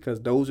with,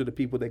 because those are the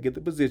people that get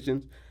the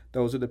positions.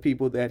 Those are the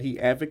people that he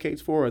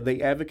advocates for or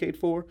they advocate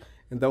for,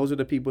 and those are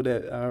the people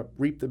that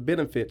reap the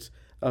benefits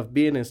of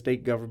being in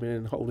state government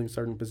and holding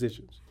certain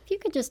positions. If you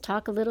could just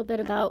talk a little bit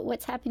about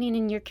what's happening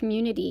in your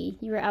community.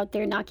 You were out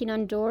there knocking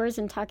on doors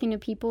and talking to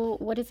people.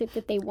 What is it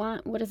that they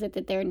want? What is it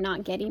that they're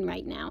not getting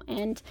right now?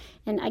 And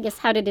I guess,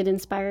 how did it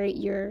inspire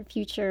your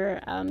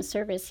future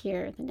service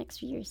here the next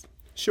few years?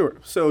 Sure.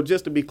 So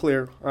just to be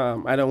clear,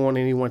 I don't want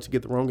anyone to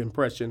get the wrong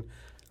impression.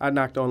 I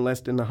knocked on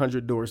less than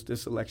 100 doors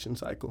this election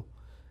cycle.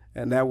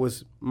 And that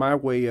was my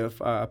way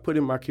of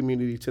putting my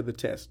community to the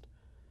test.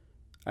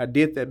 I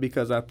did that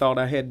because I thought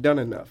I had done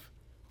enough.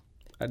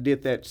 I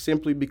did that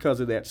simply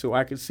because of that, so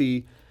I could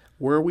see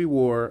where we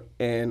were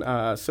and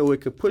so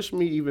it could push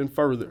me even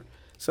further.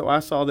 So I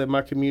saw that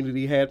my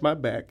community had my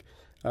back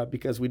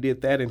because we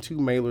did that in 2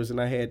 mailers, and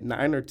I had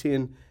 9 or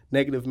 10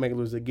 negative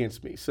mailers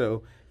against me.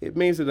 So it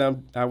means that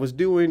I was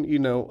doing,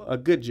 a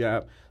good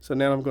job. So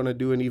now I'm going to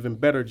do an even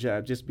better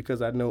job just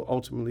because I know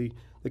ultimately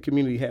the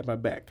community had my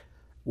back.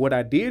 What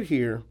I did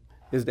here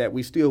is that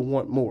we still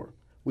want more.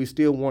 We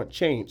still want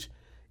change.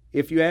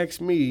 If you ask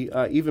me,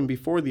 even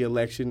before the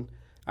election,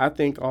 I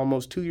think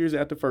almost 2 years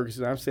after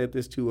Ferguson, I've said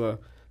this to a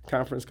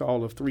conference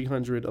call of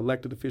 300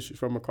 elected officials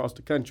from across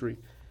the country,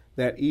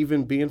 that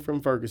even being from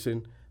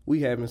Ferguson,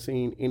 we haven't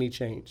seen any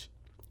change.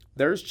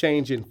 There's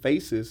change in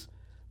faces,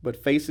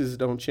 but faces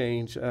don't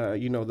change,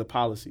 the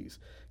policies,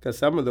 because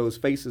some of those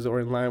faces are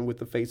in line with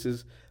the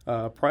faces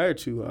prior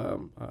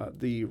to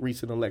the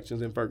recent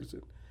elections in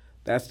Ferguson.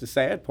 That's the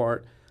sad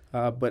part.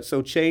 But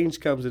so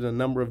change comes in a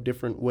number of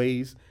different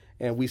ways,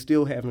 and we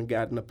still haven't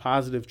gotten a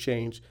positive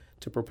change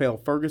to propel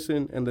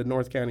Ferguson and the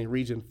North County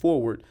region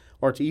forward,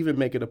 or to even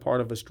make it a part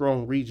of a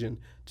strong region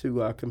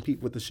to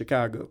compete with the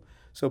Chicago.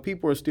 So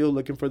people are still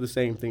looking for the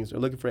same things. They're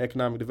looking for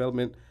economic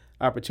development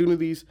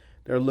opportunities.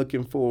 They're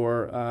looking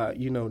for,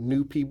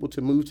 new people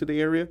to move to the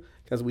area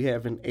because we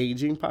have an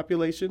aging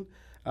population.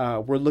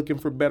 We're looking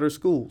for better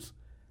schools.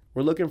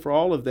 We're looking for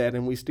all of that,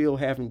 and we still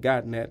haven't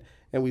gotten that.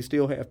 And we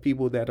still have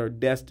people that are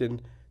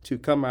destined to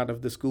come out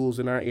of the schools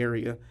in our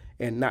area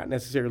and not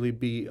necessarily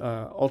be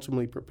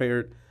ultimately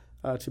prepared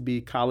to be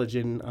college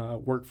and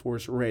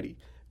workforce ready.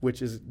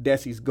 which is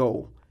DESE's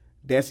goal.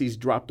 DESE's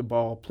dropped the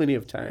ball plenty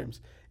of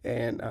times,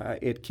 and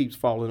it keeps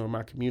falling on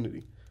my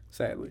community,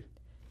 sadly.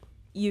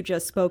 You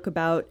just spoke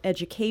about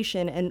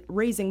education, and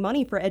raising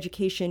money for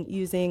education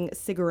using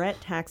cigarette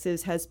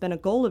taxes has been a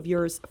goal of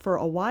yours for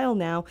a while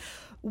now.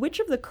 Which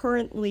of the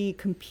currently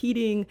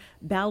competing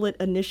ballot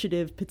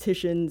initiative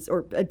petitions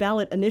or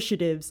ballot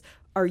initiatives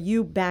are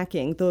you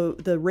backing?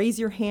 The Raise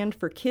Your Hand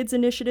for Kids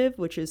initiative,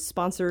 which is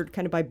sponsored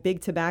kind of by Big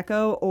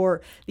Tobacco,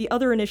 or the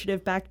other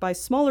initiative backed by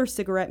smaller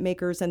cigarette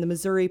makers and the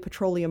Missouri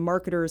Petroleum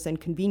Marketers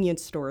and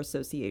Convenience Store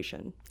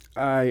Association?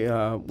 I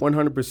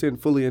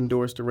 100% fully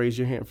endorse the Raise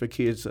Your Hand for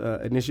Kids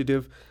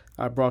initiative.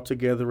 I brought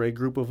together a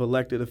group of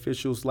elected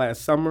officials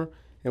last summer,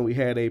 and we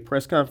had a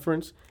press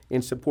conference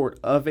in support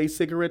of a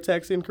cigarette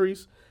tax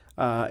increase.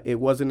 It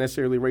wasn't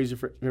necessarily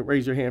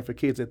Raise Your Hand for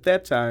Kids at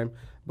that time,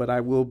 but I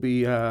will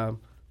be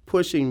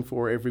pushing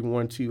for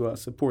everyone to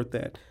support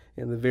that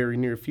in the very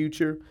near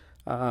future,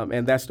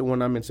 and that's the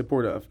one I'm in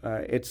support of.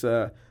 It's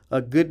a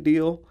good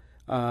deal,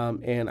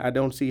 and I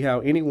don't see how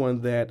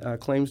anyone that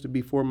claims to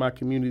be for my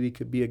community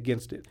could be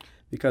against it,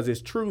 because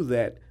it's true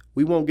that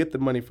we won't get the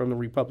money from the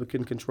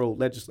Republican-controlled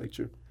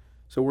legislature.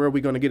 So where are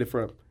we going to get it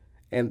from?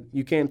 And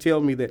you can't tell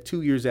me that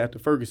 2 years after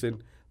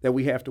Ferguson that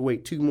we have to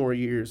wait 2 more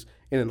years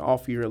in an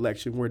off-year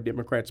election where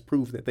Democrats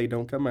prove that they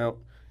don't come out.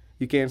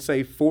 You can't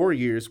say 4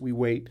 years we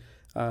wait,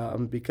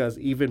 because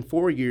even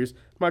 4 years,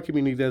 my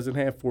community doesn't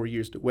have 4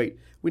 years to wait.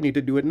 We need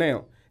to do it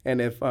now. And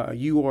if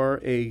you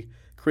are a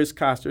Chris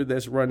Koster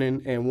that's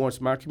running and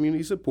wants my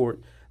community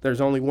support,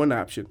 there's only one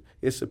option.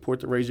 It's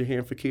support the Raise Your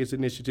Hand for Kids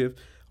initiative,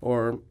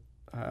 or,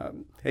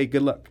 hey,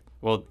 good luck.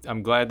 Well,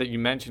 I'm glad that you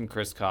mentioned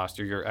Chris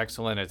Koster. You're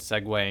excellent at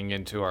segueing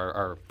into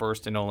our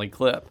first and only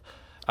clip.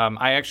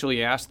 I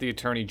actually asked the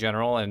Attorney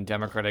General and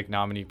Democratic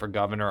nominee for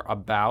governor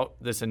about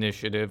this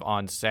initiative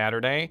on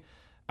Saturday.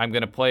 I'm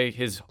going to play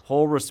his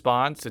whole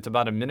response. It's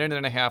about 1.5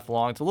 minutes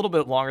long. It's a little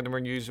bit longer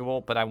than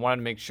usual, but I wanted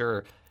to make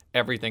sure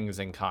everything is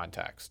in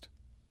context.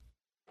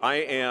 I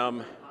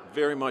am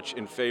very much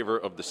in favor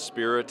of the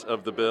spirit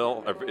of the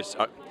bill.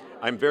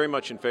 I'm very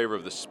much in favor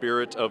of the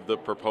spirit of the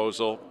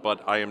proposal,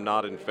 but I am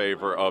not in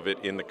favor of it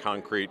in the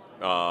concrete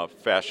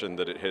fashion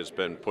that it has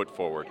been put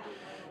forward.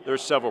 There are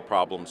several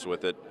problems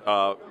with it.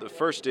 The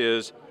first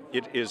is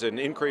it is an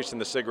increase in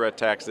the cigarette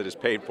tax that is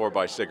paid for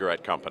by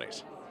cigarette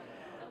companies.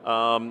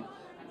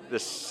 The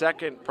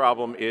second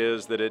problem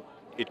is that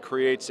it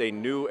creates a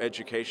new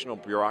educational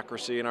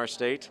bureaucracy in our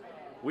state.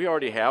 We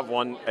already have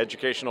one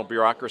educational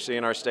bureaucracy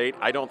in our state.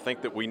 I don't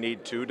think that we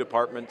need 2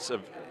 departments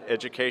of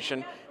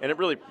education. And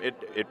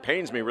it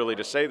pains me really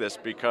to say this,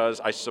 because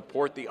I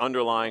support the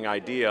underlying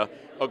idea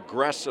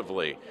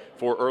aggressively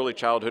for early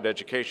childhood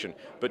education.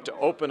 But to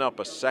open up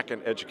a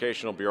second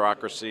educational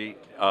bureaucracy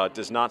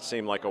does not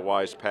seem like a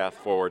wise path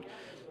forward.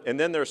 And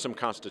then there are some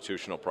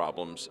constitutional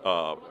problems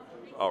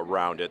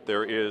around it.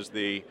 There is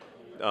the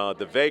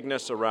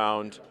vagueness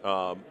around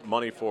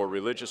money for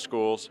religious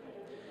schools.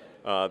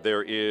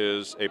 There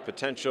is a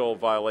potential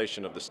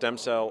violation of the stem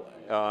cell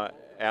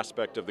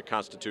aspect of the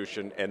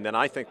Constitution, and then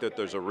I think that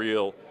there's a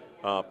real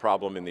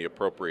problem in the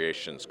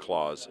appropriations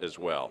clause as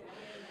well.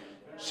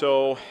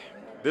 So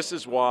this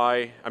is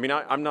why,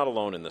 I'm not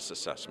alone in this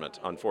assessment,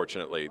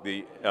 unfortunately.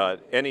 The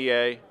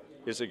NEA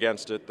is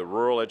against it. The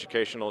Rural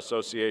Educational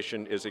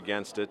Association is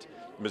against it.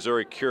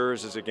 Missouri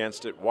Cures is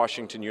against it.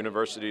 Washington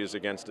University is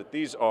against it.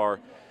 These are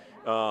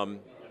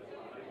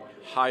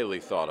highly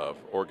thought of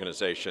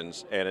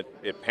organizations, and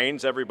it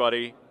pains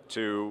everybody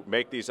to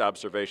make these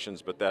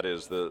observations, but that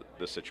is the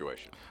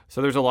situation.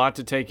 So there's a lot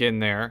to take in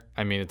there.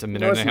 It's a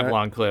 1.5 minute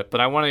long clip, but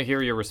I want to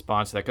hear your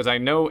response to that, because I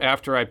know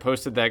after I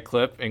posted that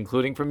clip,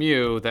 including from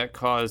you, that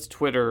caused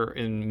Twitter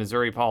in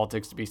Missouri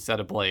politics to be set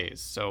ablaze.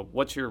 So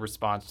what's your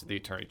response to the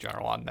Attorney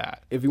General on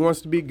that? If he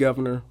wants to be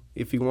governor,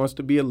 if he wants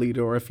to be a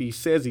leader, or if he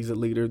says he's a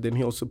leader, then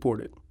he'll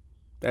support it.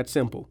 That's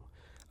simple.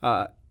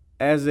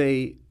 As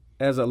a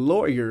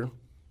lawyer,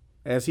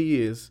 as he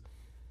is,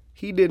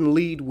 he didn't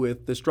lead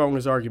with the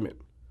strongest argument.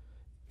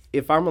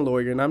 If I'm a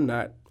lawyer, and I'm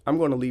not, I'm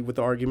going to lead with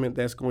the argument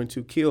that's going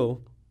to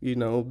kill,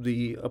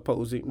 the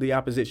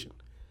opposition.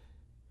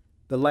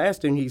 The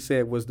last thing he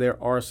said was there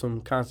are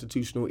some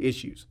constitutional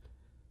issues.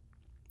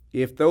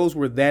 If those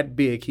were that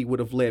big, he would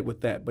have led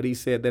with that. But he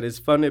said that it's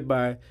funded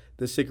by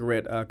the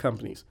cigarette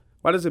companies.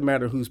 Why does it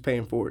matter who's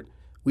paying for it?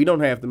 We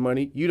don't have the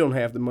money, you don't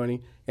have the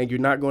money, and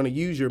you're not going to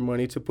use your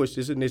money to push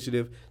this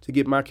initiative to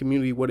get my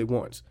community what it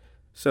wants.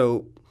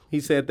 So he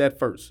said that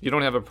first. You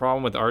don't have a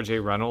problem with R.J.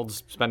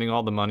 Reynolds spending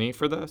all the money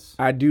for this?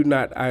 I do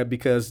not,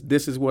 because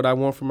this is what I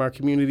want from our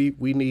community.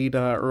 We need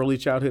early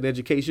childhood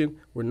education.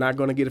 We're not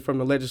going to get it from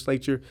the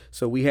legislature,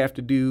 so we have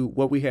to do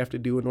what we have to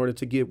do in order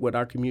to get what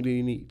our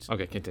community needs.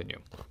 Okay,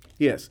 continue.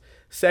 Yes.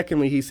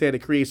 Secondly, he said it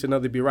creates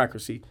another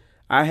bureaucracy.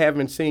 I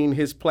haven't seen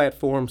his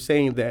platform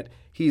saying that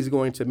he's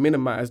going to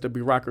minimize the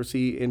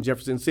bureaucracy in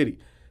Jefferson City.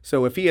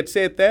 So if he had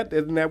said that,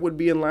 then that would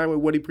be in line with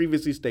what he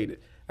previously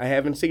stated. I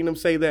haven't seen him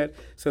say that.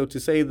 So to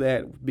say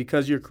that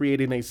because you're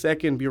creating a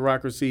second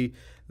bureaucracy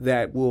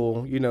that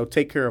will,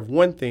 take care of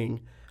one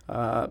thing,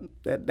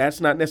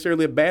 That's not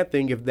necessarily a bad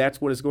thing if that's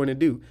what it's going to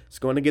do. It's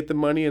going to get the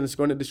money and it's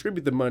going to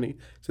distribute the money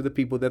to the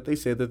people that they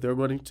said that they're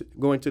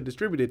going to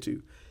distribute it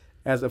to.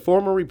 As a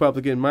former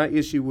Republican, my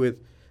issue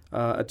with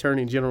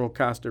Attorney General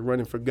Coster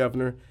running for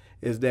governor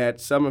is that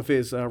some of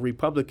his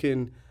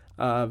Republican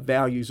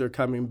values are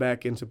coming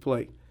back into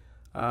play.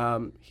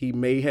 He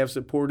may have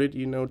supported,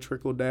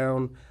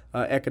 trickle-down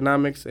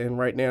economics, and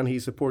right now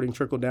he's supporting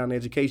trickle-down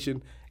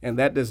education, and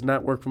that does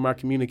not work for my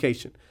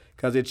communication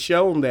because it's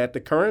shown that the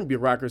current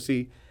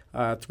bureaucracy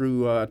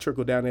through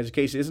trickle-down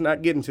education is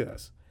not getting to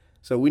us.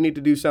 So we need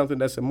to do something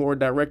that's a more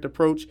direct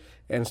approach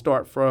and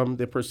start from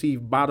the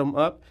perceived bottom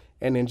up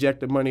and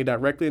inject the money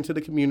directly into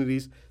the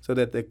communities so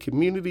that the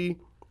community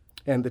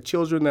and the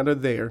children that are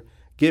there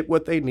get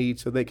what they need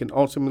so they can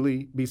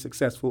ultimately be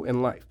successful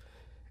in life.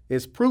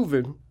 It's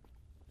proven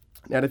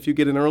that if you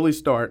get an early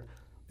start,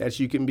 that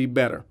you can be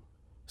better.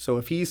 So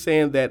if he's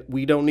saying that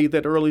we don't need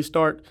that early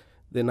start,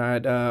 then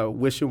I'd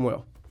wish him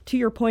well. To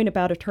your point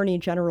about Attorney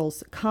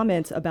General's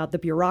comments about the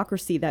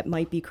bureaucracy that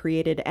might be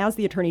created, as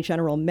the Attorney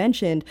General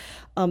mentioned,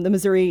 the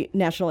Missouri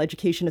National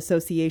Education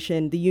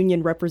Association, the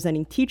union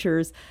representing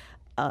teachers,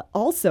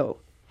 also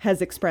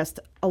has expressed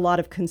a lot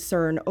of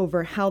concern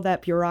over how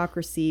that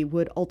bureaucracy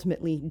would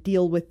ultimately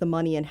deal with the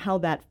money and how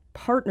that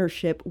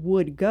partnership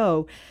would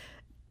go.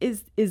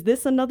 Is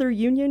this another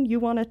union you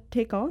want to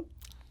take on?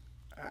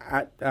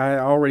 I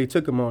already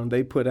took them on.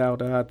 They put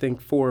out, I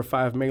think, 4 or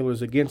 5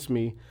 mailers against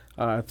me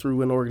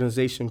through an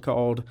organization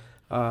called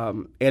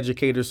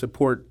Educators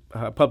Support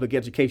Public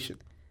Education.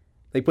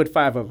 They put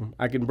 5 of them.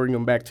 I can bring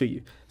them back to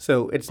you.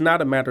 So it's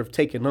not a matter of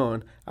taking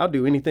on. I'll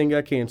do anything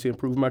I can to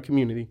improve my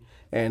community.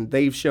 And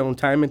they've shown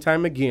time and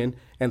time again,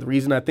 and the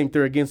reason I think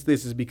they're against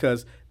this is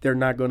because they're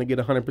not going to get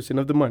 100%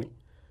 of the money.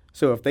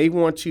 So if they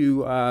want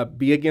to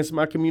be against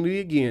my community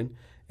again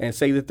and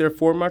say that they're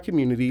for my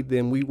community,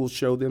 then we will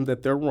show them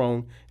that they're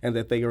wrong and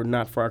that they are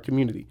not for our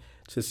community.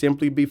 To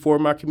simply be for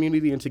my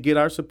community and to get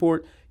our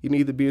support, you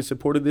need to be in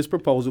support of this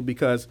proposal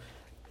because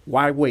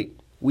why wait?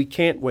 We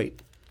can't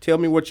wait. Tell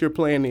me what your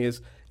plan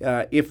is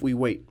if we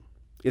wait.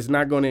 It's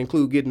not going to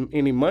include getting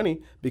any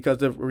money because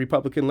the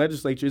Republican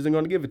legislature isn't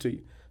going to give it to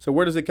you. So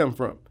where does it come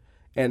from?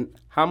 And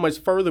how much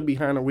further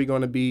behind are we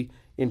going to be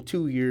in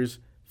 2 years,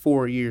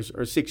 4 years,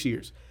 or 6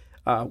 years?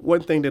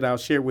 One thing that I'll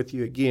share with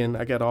you again,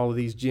 I got all of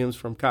these gems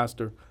from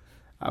Coster.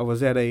 I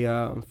was at a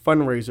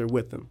fundraiser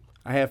with them.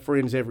 I have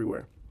friends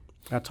everywhere.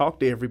 I talk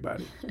to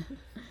everybody.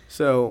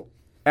 So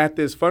at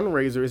this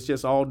fundraiser, it's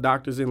just all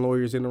doctors and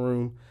lawyers in the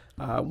room.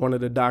 One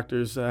of the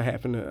doctors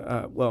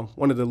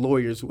one of the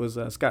lawyers was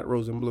Scott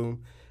Rosenblum.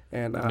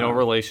 And no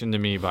relation to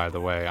me, by the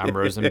way. I'm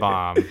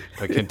Rosenbaum,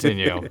 but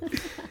continue.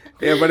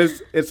 Yeah, but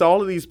it's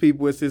all of these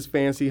people. It's his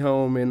fancy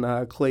home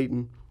in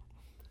Clayton.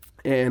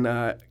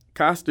 And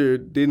Coster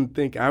didn't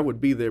think I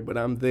would be there, but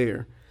I'm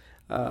there.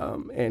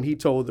 And he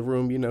told the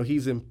room,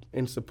 he's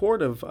in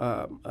support of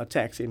a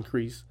tax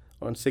increase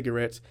on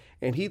cigarettes,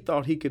 and he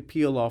thought he could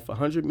peel off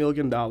 $100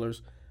 million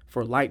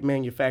for light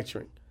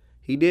manufacturing.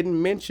 He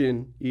didn't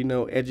mention,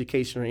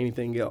 education or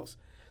anything else.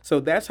 So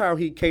that's how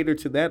he catered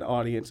to that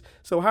audience.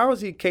 So how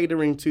is he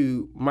catering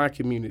to my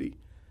community?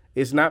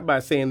 It's not by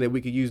saying that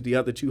we could use the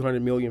other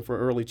 $200 million for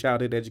early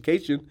childhood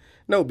education.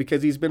 No,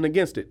 because he's been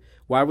against it.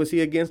 Why was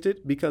he against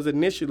it? Because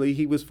initially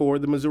he was for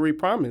the Missouri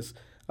Promise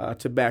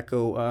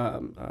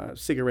tobacco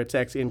cigarette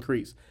tax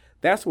increase.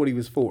 That's what he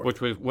was for.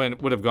 Which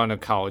would have gone to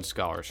college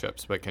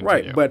scholarships, but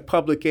continue. Right, but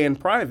public and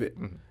private.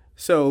 Mm-hmm.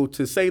 So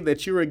to say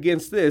that you're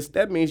against this,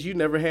 that means you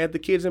never had the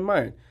kids in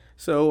mind.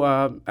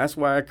 So that's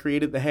why I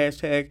created the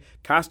hashtag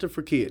Coster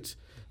for Kids.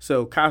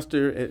 So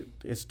Coster,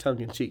 it's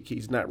tongue-in-cheek.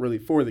 He's not really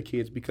for the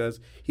kids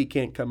because he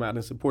can't come out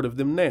in support of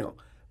them now.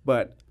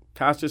 But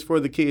Coster's for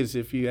the kids,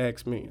 if you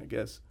ask me, I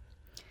guess.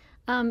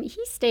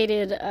 He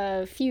stated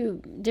a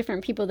few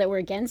different people that were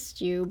against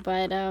you,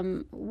 but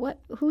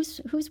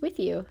who's with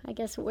you? I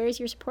guess where's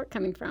your support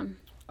coming from?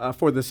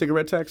 For the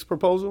cigarette tax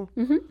proposal?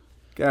 Mm-hmm.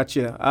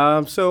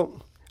 Gotcha.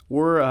 So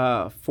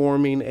we're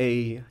forming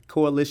a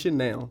coalition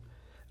now.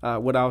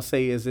 What I'll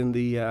say is in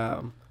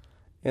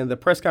the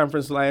press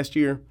conference last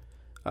year,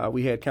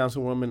 we had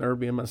Councilwoman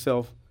Irby and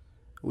myself.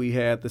 We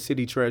had the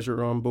city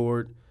treasurer on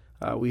board.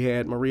 We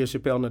had Maria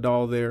Chappelle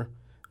Nadal there.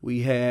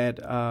 We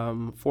had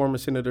former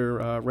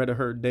Senator Retta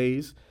Hurd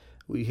Days.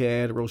 We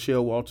had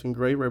Rochelle Walton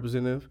Gray,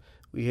 representative.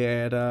 We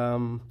had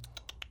a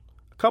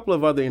couple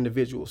of other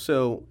individuals.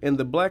 So in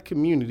the black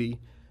community,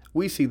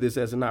 we see this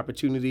as an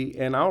opportunity,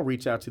 and I'll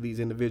reach out to these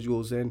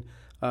individuals and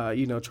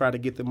try to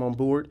get them on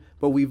board.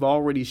 But we've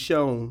already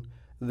shown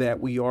that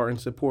we are in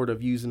support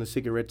of using the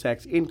cigarette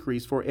tax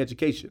increase for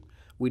education.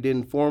 We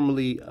didn't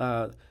formally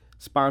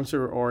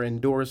sponsor or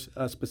endorse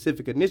a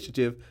specific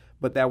initiative,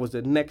 but that was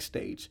the next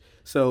stage.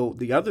 So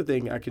the other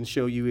thing I can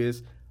show you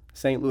is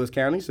St. Louis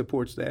County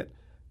supports that.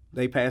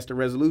 They passed a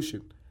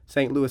resolution.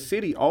 St. Louis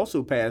City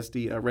also passed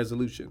the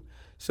resolution.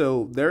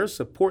 So there's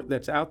support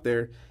that's out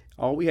there.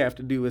 All we have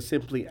to do is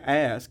simply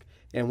ask,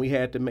 and we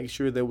had to make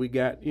sure that we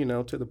got,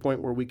 to the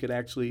point where we could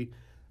actually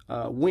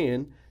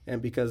win.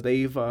 And because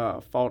they've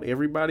fought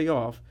everybody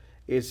off,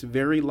 it's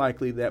very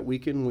likely that we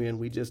can win.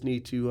 We just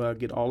need to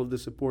get all of the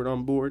support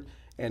on board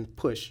and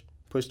push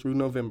through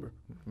November.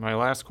 My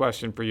last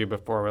question for you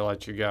before we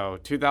let you go.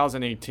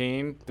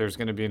 2018, there's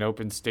going to be an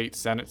open state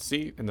Senate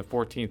seat in the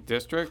 14th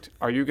District.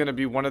 Are you going to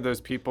be one of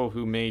those people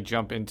who may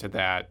jump into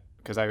that?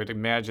 Because I would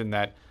imagine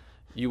that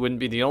you wouldn't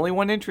be the only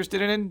one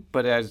interested in it,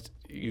 but as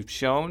you've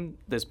shown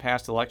this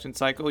past election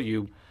cycle,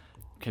 you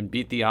can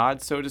beat the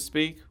odds, so to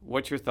speak.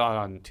 What's your thought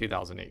on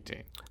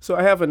 2018? So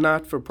I have a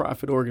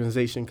not-for-profit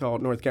organization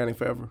called North County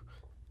Forever.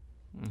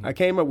 Mm-hmm. I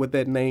came up with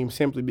that name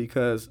simply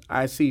because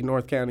I see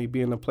North County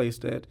being a place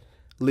that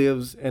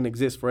lives and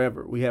exists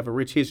forever. We have a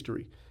rich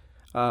history.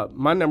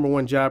 My number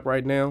one job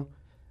right now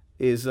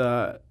is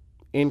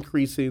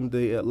increasing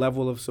the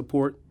level of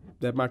support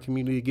that my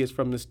community gets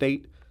from the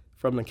state,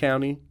 from the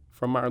county,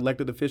 from our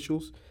elected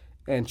officials,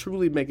 and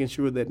truly making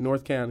sure that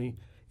North County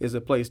is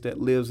a place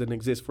that lives and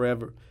exists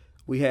forever.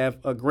 We have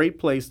a great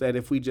place that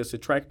if we just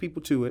attract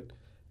people to it,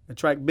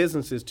 attract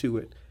businesses to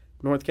it,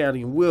 North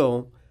County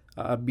will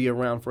be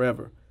around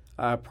forever.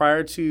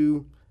 Prior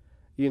to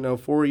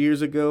 4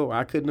 years ago,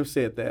 I couldn't have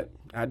said that.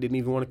 I didn't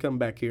even want to come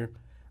back here.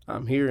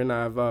 I'm here and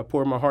I've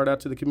poured my heart out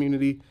to the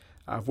community.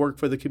 I've worked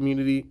for the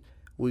community.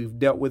 We've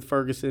dealt with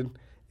Ferguson,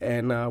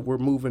 and we're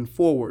moving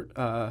forward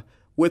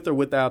with or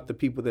without the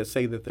people that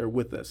say that they're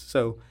with us.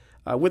 So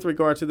with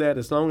regard to that,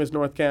 as long as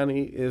North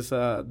County is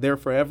there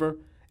forever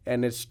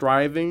and it's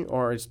striving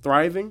or it's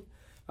thriving,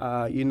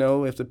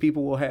 if the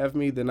people will have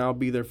me, then I'll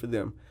be there for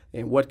them.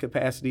 In what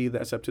capacity,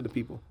 that's up to the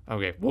people.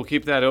 Okay, we'll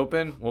keep that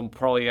open. We'll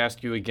probably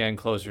ask you again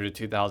closer to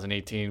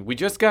 2018. We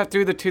just got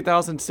through the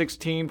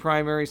 2016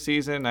 primary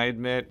season. I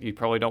admit you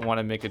probably don't want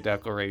to make a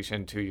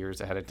declaration 2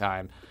 years ahead of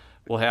time.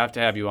 We'll have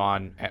to have you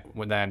on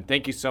then.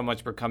 Thank you so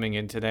much for coming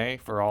in today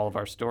for all of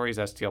our stories,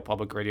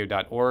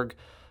 stlpublicradio.org.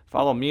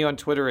 Follow me on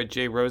Twitter at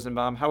Jay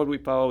Rosenbaum. How would we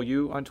follow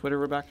you on Twitter,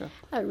 Rebecca?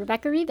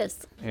 Rebecca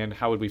Rivas. And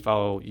how would we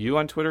follow you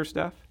on Twitter,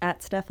 Steph?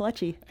 At Steph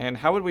Lecce. And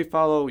how would we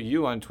follow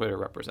you on Twitter,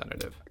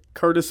 Representative?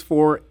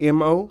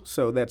 Curtis4MO,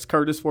 so that's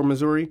Curtis for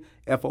Missouri,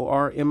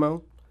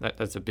 FORMO.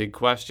 That's a big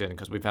question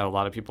because we've had a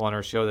lot of people on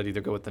our show that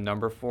either go with the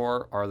number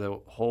 4 or the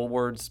whole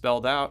word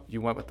spelled out. You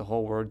went with the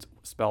whole word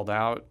spelled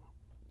out.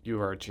 You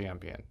are a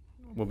champion.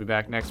 We'll be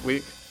back next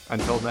week.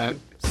 Until then,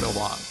 so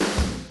long.